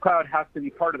Service Cloud has to be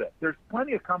part of it. There's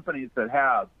plenty of companies that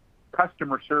have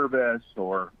customer service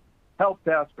or help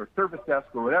desk or service desk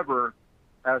or whatever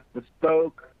as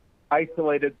bespoke,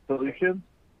 isolated solutions.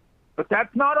 But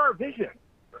that's not our vision.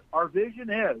 Our vision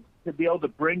is to be able to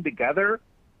bring together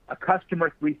a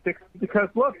customer 360, because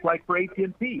look, like for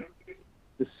AT&T,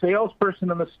 the salesperson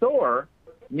in the store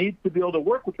needs to be able to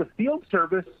work with the field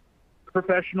service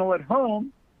professional at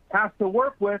home, has to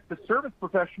work with the service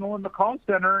professional in the call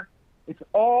center. It's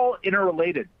all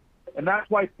interrelated. And that's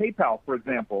why PayPal, for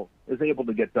example, is able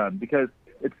to get done, because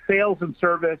It's sales and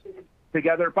service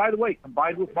together. By the way,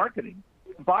 combined with marketing,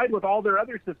 combined with all their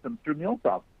other systems through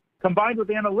MuleSoft, combined with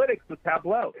analytics with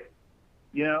Tableau.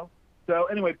 So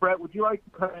anyway, Brett, would you like to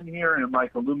come in here and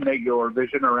illuminate your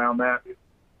vision around that?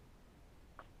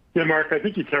 Yeah, Mark, I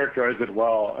think you characterized it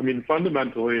well. I mean,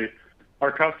 fundamentally,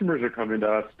 our customers are coming to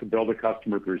us to build a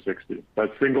customer 360,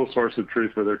 that single source of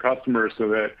truth for their customers, so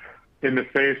that in the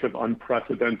face of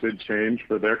unprecedented change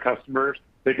for their customers,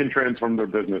 they can transform their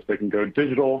business. They can go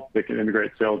digital. They can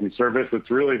integrate sales and service. It's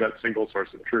really that single source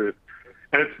of truth.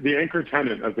 And it's the anchor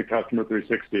tenant of the customer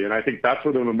 360. And I think that's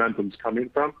where the momentum's coming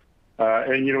from.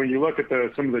 And when you look at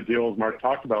some of the deals Mark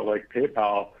talked about, like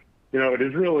PayPal, it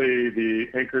is really the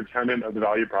anchor tenant of the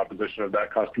value proposition of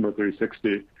that customer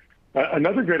 360.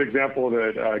 Another great example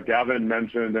that Gavin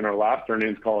mentioned in our last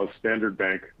earnings call is Standard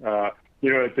Bank.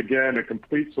 It's, again, a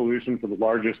complete solution for the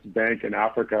largest bank in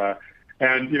Africa.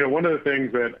 And, one of the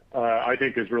things that I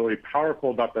think is really powerful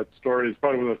about that story is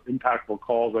probably one of the most impactful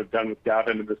calls I've done with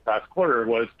Gavin in this past quarter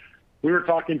was we were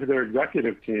talking to their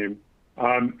executive team.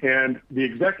 And the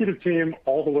executive team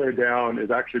all the way down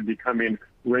is actually becoming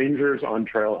rangers on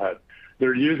Trailhead.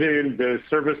 They're using the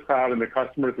Service Cloud and the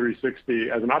Customer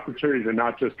 360 as an opportunity to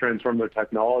not just transform their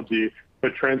technology,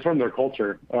 but transform their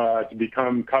culture to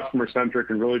become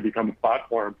customer-centric and really become a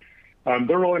platform.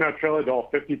 They're rolling out Trailhead to all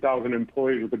 50,000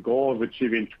 employees with the goal of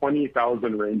achieving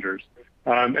 20,000 rangers.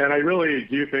 And I really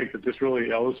do think that this really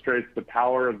illustrates the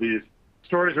power of these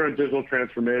stories around digital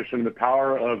transformation, the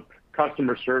power of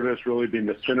customer service really being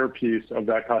the centerpiece of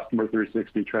that Customer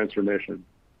 360 transformation.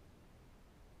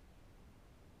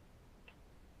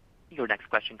 Your next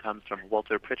question comes from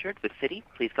Walter Pritchard with Citi.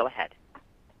 Please go ahead.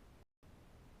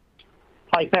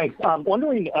 Hi, thanks.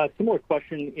 Wondering a similar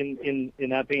question in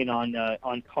that vein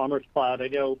on Commerce Cloud. I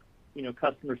know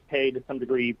customers pay to some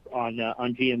degree on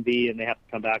GMV, and they have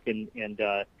to come back and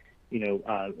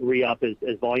re-up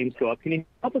as volumes go up. Can you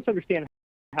help us understand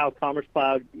how Commerce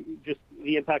Cloud, just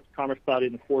the impact of Commerce Cloud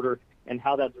in the quarter, and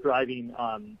how that's driving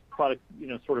product,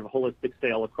 sort of a holistic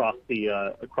sale across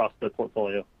the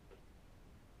portfolio?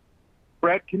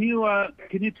 Brett, can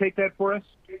you take that for us?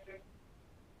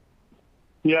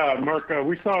 Yeah, Mark,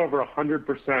 we saw over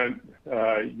 100%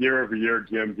 year-over-year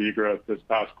GMV growth this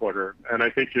past quarter, and I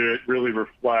think it really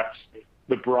reflects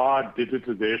the broad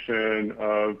digitization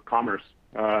of commerce.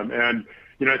 And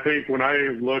I think when I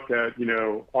look at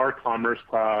our Commerce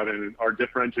Cloud and our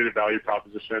differentiated value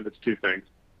proposition, it's two things.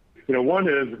 One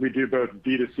is we do both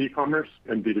B2C commerce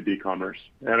and B2B commerce,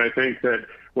 and I think that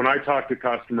when I talk to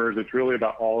customers, it's really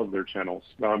about all of their channels.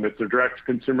 It's their direct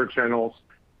consumer channels,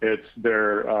 it's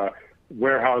their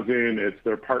warehousing, it's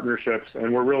their partnerships,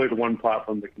 and we're really the one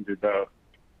platform that can do both.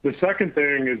 The second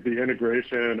thing is the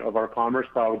integration of our Commerce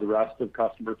Cloud with the rest of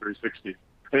Customer 360.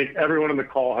 I think everyone on the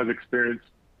call has experienced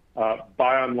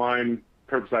buy online,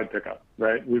 curbside pickup,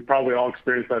 right? We've probably all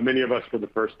experienced that, many of us for the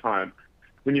first time.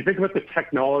 When you think about the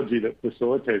technology that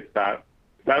facilitates that,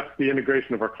 that's the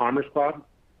integration of our Commerce Cloud,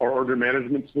 our order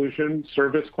management solution,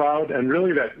 Service Cloud, and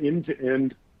really that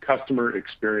end-to-end customer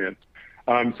experience.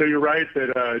 So you're right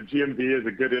that GMV is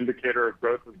a good indicator of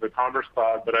growth of the Commerce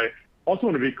Cloud, but I also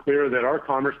want to be clear that our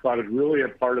Commerce Cloud is really a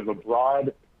part of a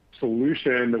broad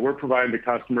solution that we're providing to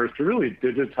customers to really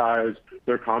digitize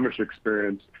their commerce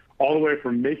experience, all the way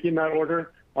from making that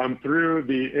order through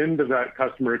the end of that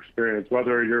customer experience,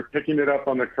 whether you're picking it up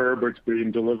on the curb or it's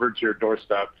being delivered to your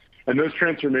doorstep. And those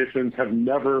transformations have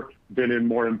never been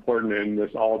more important in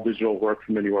this all digital work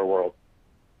from anywhere world.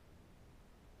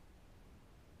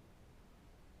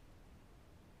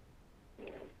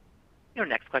 Your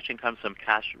next question comes from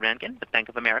Kash Rangan with Bank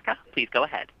of America. Please go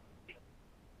ahead.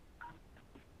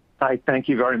 Hi, thank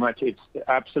you very much. It's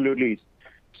absolutely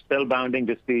spellbinding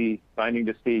to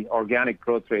see organic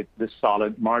growth rate this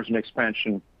solid, margin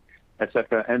expansion, et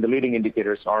cetera, and the leading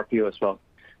indicators, RPO as well.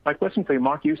 My question for you,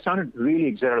 Mark, you sounded really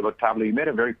excited about Tableau. You made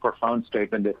a very profound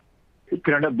statement that it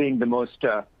could end up being the most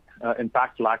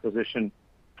impactful acquisition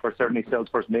for certainly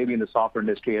Salesforce, maybe in the software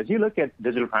industry. As you look at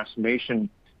digital transformation,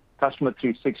 Customer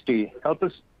 360, help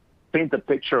us paint the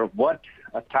picture of what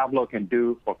a Tableau can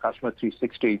do for Customer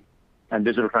 360 and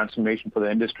digital transformation for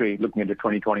the industry looking into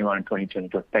 2021 and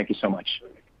 2022. Thank you so much.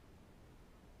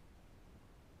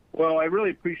 Well, I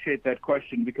really appreciate that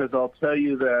question because I'll tell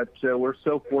you that we're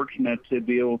so fortunate to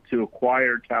be able to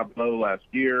acquire Tableau last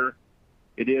year.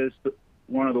 It is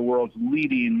one of the world's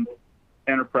leading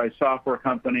enterprise software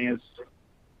companies,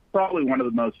 probably one of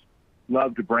the most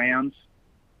loved brands.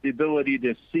 The ability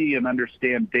to see and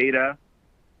understand data,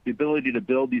 the ability to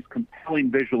build these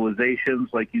compelling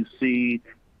visualizations like you see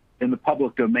in the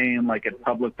public domain, like at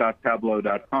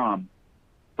public.tableau.com.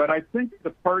 But I think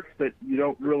the parts that you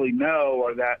don't really know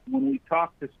are that when we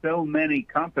talk to so many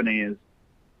companies,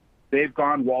 they've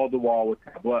gone wall to wall with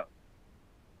Tableau.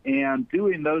 And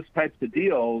doing those types of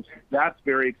deals, that's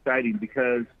very exciting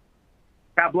because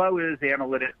Tableau is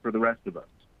analytics for the rest of us.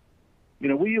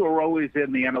 We were always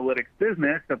in the analytics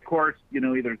business, of course,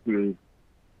 either through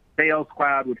Sales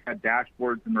Cloud, which had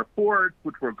dashboards and reports,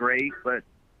 which were great, but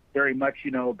very much,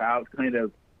 about kind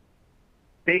of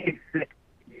basic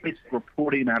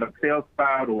reporting out of Sales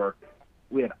Cloud, or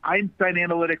we had Einstein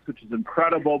Analytics, which is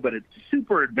incredible, but it's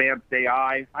super advanced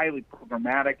AI, highly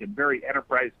programmatic, and very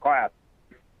enterprise class.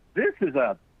 This is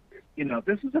a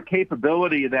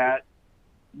capability that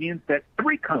means that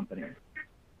every company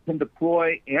can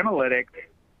deploy analytics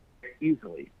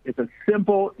easily. It's a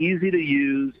simple, easy to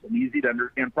use, and easy to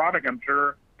understand product. I'm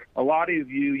sure a lot of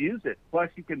you use it. Plus,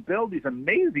 you can build these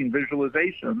amazing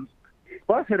visualizations.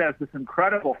 Plus, it has this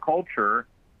incredible culture,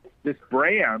 this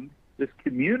brand, this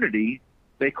community.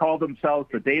 They call themselves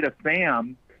the Data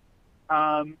Fam.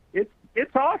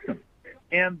 It's awesome.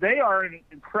 And they are an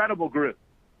incredible group.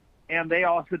 And they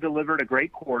also delivered a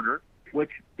great quarter, which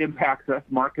impacts us.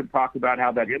 Mark can talk about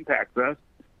how that impacts us.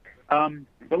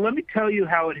 But let me tell you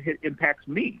how it impacts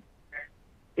me.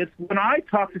 It's when I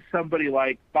talk to somebody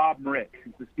like Bob Moritz,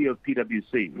 who's the CEO of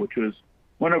PwC, which was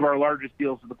one of our largest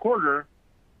deals of the quarter,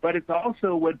 but it's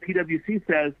also when PwC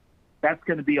says that's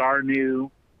going to be our new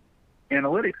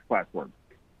analytics platform.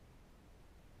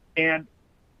 And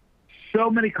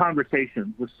so many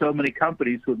conversations with so many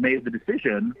companies who have made the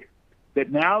decision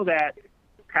that now that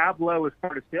Tableau is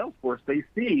part of Salesforce, they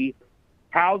see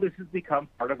how this has become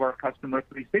part of our Customer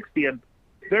 360. And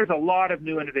there's a lot of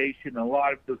new innovation, a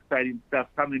lot of exciting stuff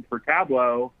coming for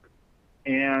Tableau.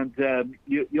 And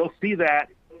you'll see that,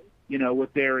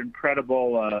 with their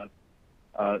incredible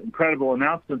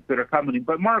announcements that are coming.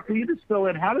 But Mark, will you just fill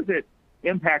in, how does it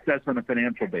impact us on a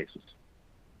financial basis?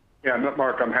 Yeah,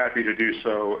 Mark, I'm happy to do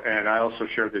so. And I also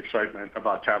share the excitement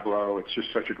about Tableau. It's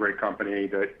just such a great company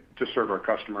to serve our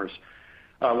customers.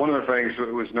 One of the things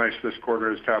that was nice this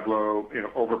quarter is Tableau,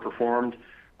 overperformed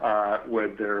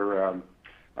with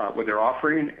their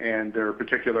offering and their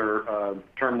particular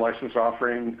term license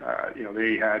offering.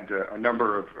 They had a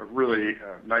number of really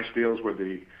nice deals with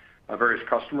the various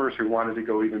customers who wanted to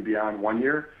go even beyond 1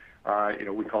 year.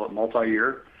 We call it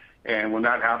multi-year. And when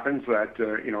that happens, that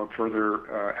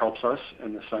further helps us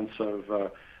in the sense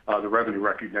of the revenue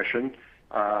recognition.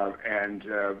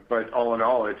 But all in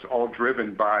all, it's all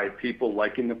driven by people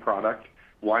liking the product,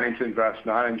 wanting to invest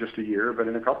not in just a year, but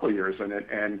in a couple of years in it.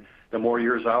 And the more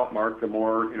years out, Mark, the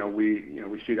more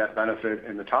we see that benefit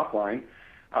in the top line.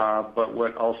 But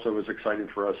what also is exciting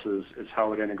for us is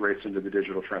how it integrates into the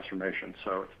digital transformation.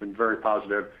 So it's been very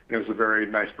positive, and it was a very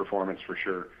nice performance for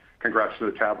sure. Congrats to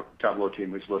the Tableau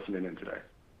team who's listening in today.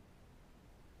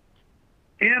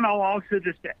 And I'll also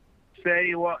just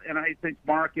say, and I think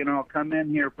Mark, I'll come in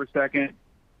here for a second.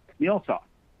 MuleSoft.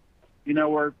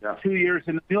 We're 2 years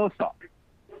into MuleSoft.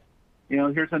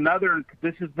 Here's another.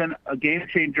 This has been a game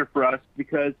changer for us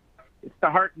because it's the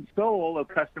heart and soul of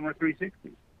Customer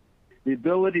 360. The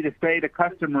ability to say to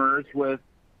customers with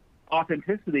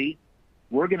authenticity,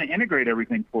 we're going to integrate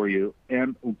everything for you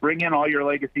and bring in all your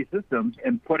legacy systems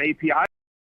and put APIs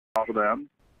on them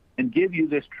and give you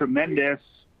this tremendous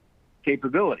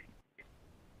capability.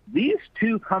 These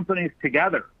two companies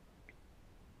together,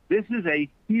 this is a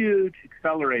huge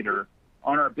accelerator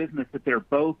on our business that they're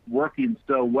both working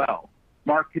so well.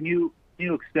 Mark, can you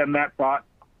extend that thought?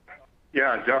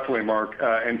 Yeah, definitely, Mark.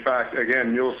 In fact,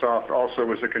 again, MuleSoft also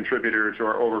was a contributor to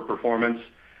our overperformance.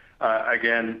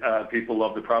 People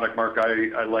love the product, Mark.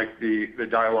 I like the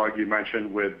dialogue you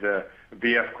mentioned with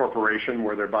VF Corporation,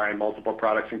 where they're buying multiple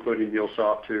products, including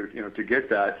MuleSoft, to get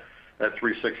that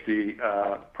 360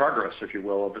 progress, if you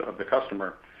will, of the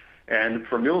customer. And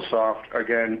for MuleSoft,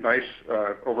 again, nice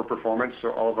overperformance.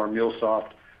 So all of our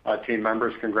MuleSoft team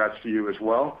members, congrats to you as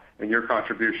well, and your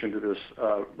contribution to this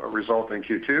result in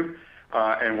Q2.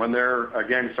 And when they're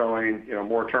again selling,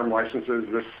 more term licenses,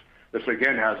 this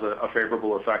again has a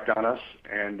favorable effect on us,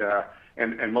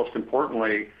 and most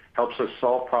importantly, helps us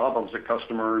solve problems that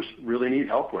customers really need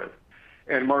help with.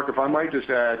 And Mark, if I might just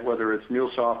add, whether it's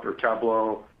MuleSoft or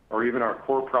Tableau or even our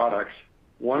core products,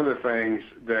 one of the things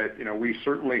that we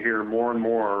certainly hear more and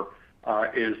more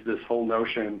is this whole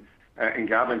notion. And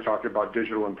Gavin talked about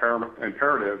digital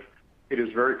imperative. It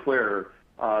is very clear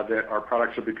that our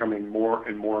products are becoming more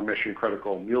and more mission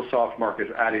critical. MuleSoft, Mark,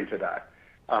 is adding to that.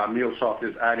 MuleSoft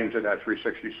is adding to that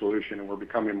 360 solution, and we're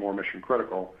becoming more mission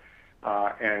critical.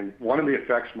 And one of the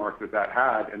effects, Mark, that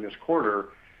had in this quarter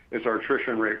is our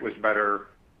attrition rate was better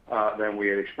than we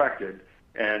had expected.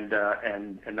 And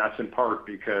that's in part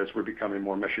because we're becoming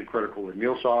more mission critical with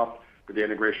MuleSoft, with the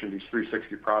integration of these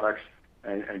 360 products,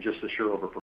 and just the sheer over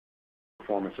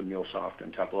performance of MuleSoft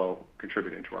and Tableau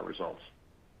contributing to our results.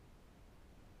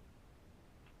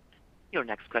 Your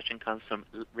next question comes from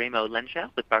Raimo Lenschow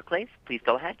with Barclays. Please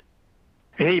go ahead.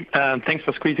 Hey, thanks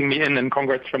for squeezing me in, and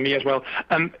congrats from me as well.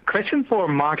 Question for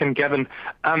Mark and Gavin.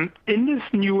 In this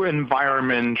new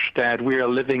environment that we are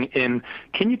living in,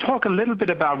 can you talk a little bit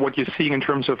about what you're seeing in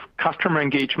terms of customer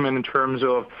engagement, in terms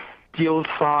of deal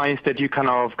size that you kind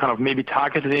of maybe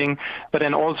targeting, but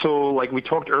then also, like we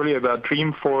talked earlier about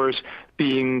Dreamforce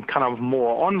being kind of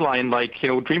more online, like,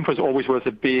 Dreamforce always was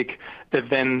a big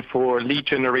event for lead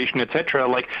generation, et cetera.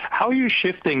 Like, how are you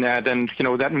shifting that? And,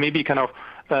 that maybe kind of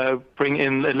bring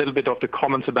in a little bit of the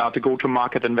comments about the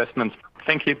go-to-market investments.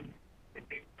 Thank you.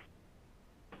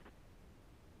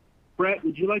 Brett,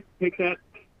 would you like to take that?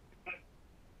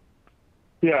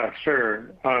 Yeah,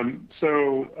 sure.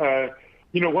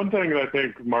 One thing that I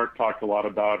think Mark talked a lot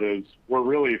about is we're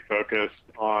really focused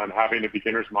on having a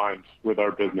beginner's mind with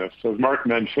our business. So as Mark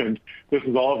mentioned, this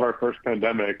is all of our first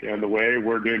pandemic, and the way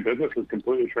we're doing business is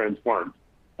completely transformed.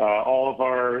 All of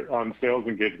our sales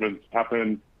engagements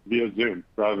happen via Zoom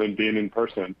rather than being in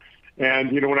person.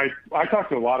 And when I talk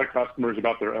to a lot of customers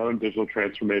about their own digital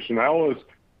transformation, I always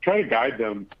try to guide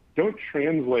them. Don't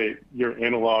translate your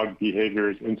analog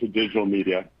behaviors into digital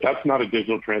media. That's not a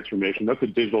digital transformation. That's a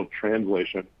digital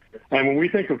translation. And when we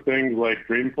think of things like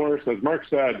Dreamforce, as Mark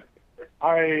said,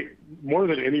 more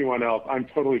than anyone else, I'm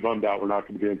totally bummed out we're not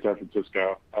going to be in San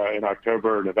Francisco in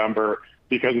October or November,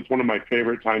 because it's one of my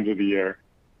favorite times of the year.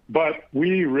 But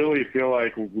we really feel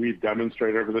like we've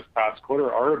demonstrated over this past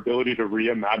quarter our ability to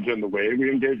reimagine the way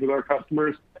we engage with our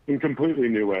customers in completely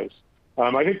new ways.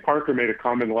 I think Parker made a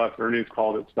comment in the last earnings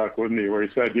call that stuck with me, where he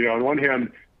said, on one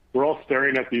hand, we're all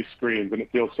staring at these screens and it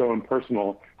feels so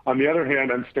impersonal. On the other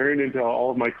hand, I'm staring into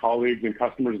all of my colleagues and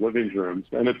customers' living rooms,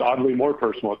 and it's oddly more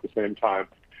personal at the same time.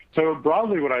 So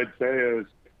broadly, what I'd say is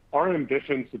our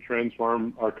ambitions to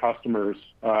transform our customers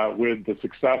with the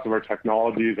success of our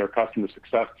technologies, our customer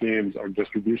success teams, our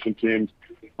distribution teams,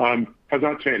 has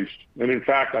not changed. And in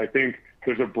fact, I think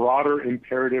there's a broader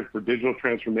imperative for digital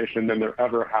transformation than there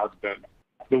ever has been.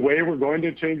 The way we're going to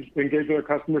engage with our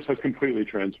customers has completely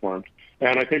transformed.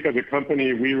 And I think as a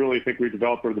company, we really think we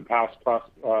developed over the past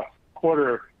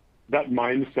quarter that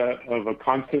mindset of a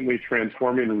constantly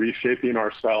transforming and reshaping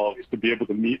ourselves to be able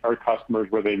to meet our customers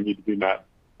where they need to be met.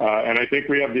 And I think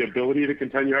we have the ability to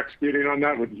continue executing on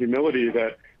that with humility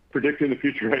that predicting the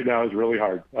future right now is really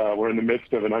hard. We're in the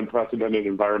midst of an unprecedented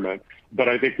environment, but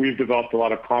I think we've developed a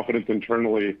lot of confidence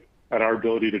internally at our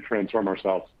ability to transform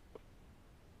ourselves.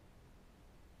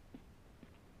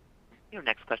 Your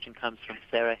next question comes from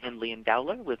Sarah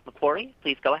Hindley-Dowler with Macquarie.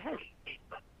 Please go ahead.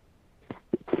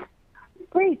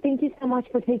 Great. Thank you so much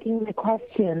for taking the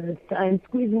questions and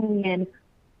squeezing me in.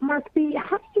 Mark,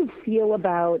 how do you feel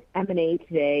about M&A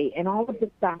today and all of this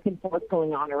back and forth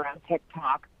going on around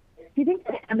TikTok? Do you think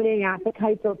that M&A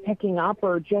appetites are picking up,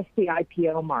 or just the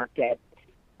IPO market?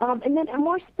 And then a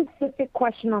more specific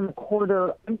question on the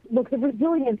quarter. Look, the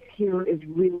resilience here is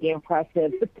really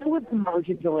impressive, but so is the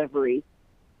margin delivery.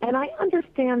 And I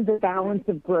understand the balance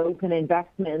of growth and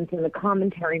investment and the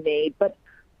commentary made, but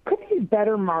could these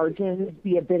better margins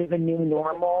be a bit of a new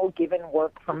normal given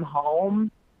work from home?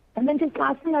 And then just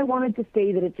lastly, I wanted to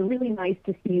say that it's really nice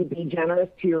to see you be generous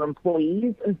to your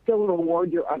employees and still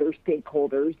reward your other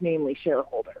stakeholders, namely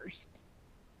shareholders.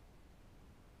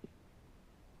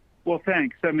 Well,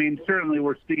 thanks. I mean, certainly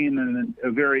we're seeing a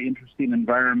very interesting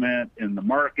environment in the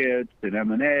markets, in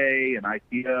M&A, and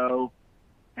IPO.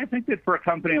 I think that for a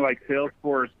company like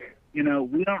Salesforce, we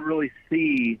don't really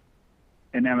see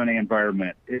an M&A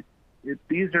environment.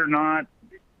 These are not,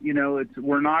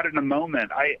 we're not in a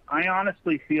moment. I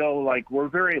honestly feel like we're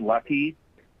very lucky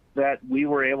that we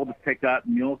were able to pick up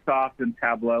MuleSoft and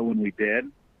Tableau when we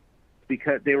did,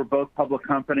 because they were both public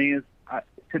companies.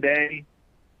 Today,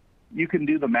 you can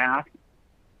do the math.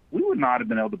 We would not have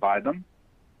been able to buy them.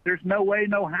 There's no way,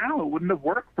 no how. It wouldn't have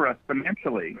worked for us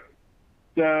financially.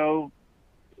 So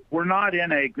we're not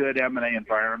in a good M&A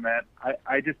environment.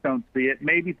 I just don't see it.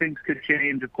 Maybe things could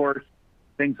change, of course.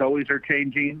 Things always are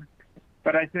changing.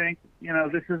 But I think,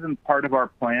 this isn't part of our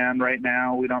plan right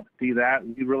now. We don't see that.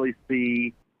 We really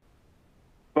see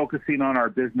focusing on our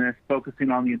business, focusing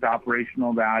on these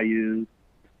operational values,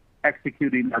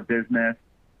 executing our business.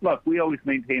 Look, we always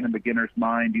maintain a beginner's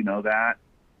mind, you know that.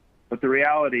 But the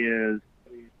reality is,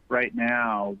 right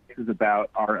now, this is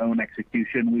about our own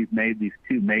execution. We've made these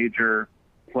two major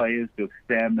plays to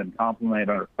extend and complement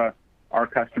our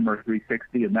customer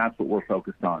 360, and that's what we're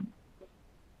focused on.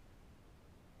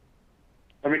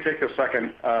 Let me take the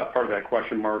second part of that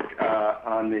question, Mark,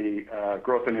 on the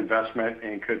growth and investment,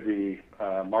 and could the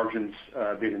margins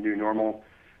be the new normal?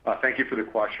 Thank you for the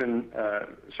question.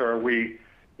 Sarah, we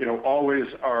always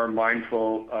are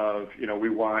mindful of, we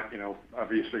want,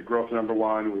 obviously growth number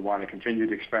one. We want to continue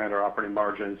to expand our operating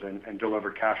margins and deliver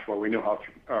cash flow. We know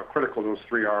how critical those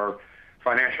three are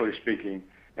financially speaking,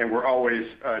 and we're always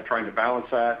trying to balance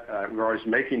that. We're always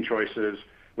making choices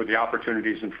with the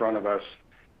opportunities in front of us,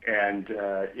 and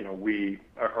we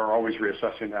are always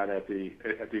reassessing that at the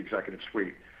executive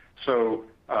suite. So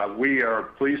we are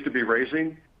pleased to be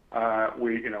raising.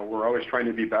 We're always trying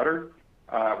to be better.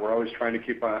 We're always trying to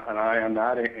keep an eye on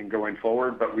that and going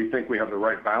forward, but we think we have the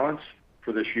right balance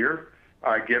for this year,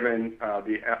 given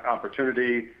the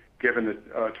opportunity, given the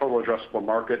total addressable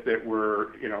market that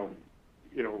we're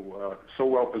so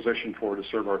well positioned for to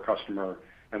serve our customer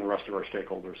and the rest of our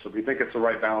stakeholders. So we think it's the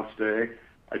right balance today.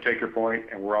 I take your point,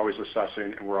 and we're always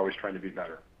assessing, and we're always trying to be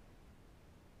better.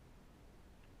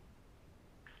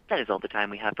 That is all the time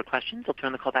we have for questions. I'll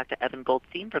turn the call back to Evan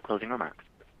Goldstein for closing remarks.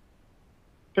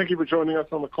 Thank you for joining us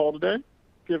on the call today.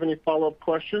 If you have any follow-up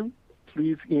questions,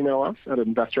 please email us at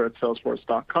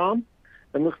investor@salesforce.com,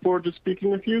 and look forward to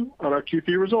speaking with you on our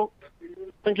Q3 results.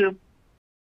 Thank you.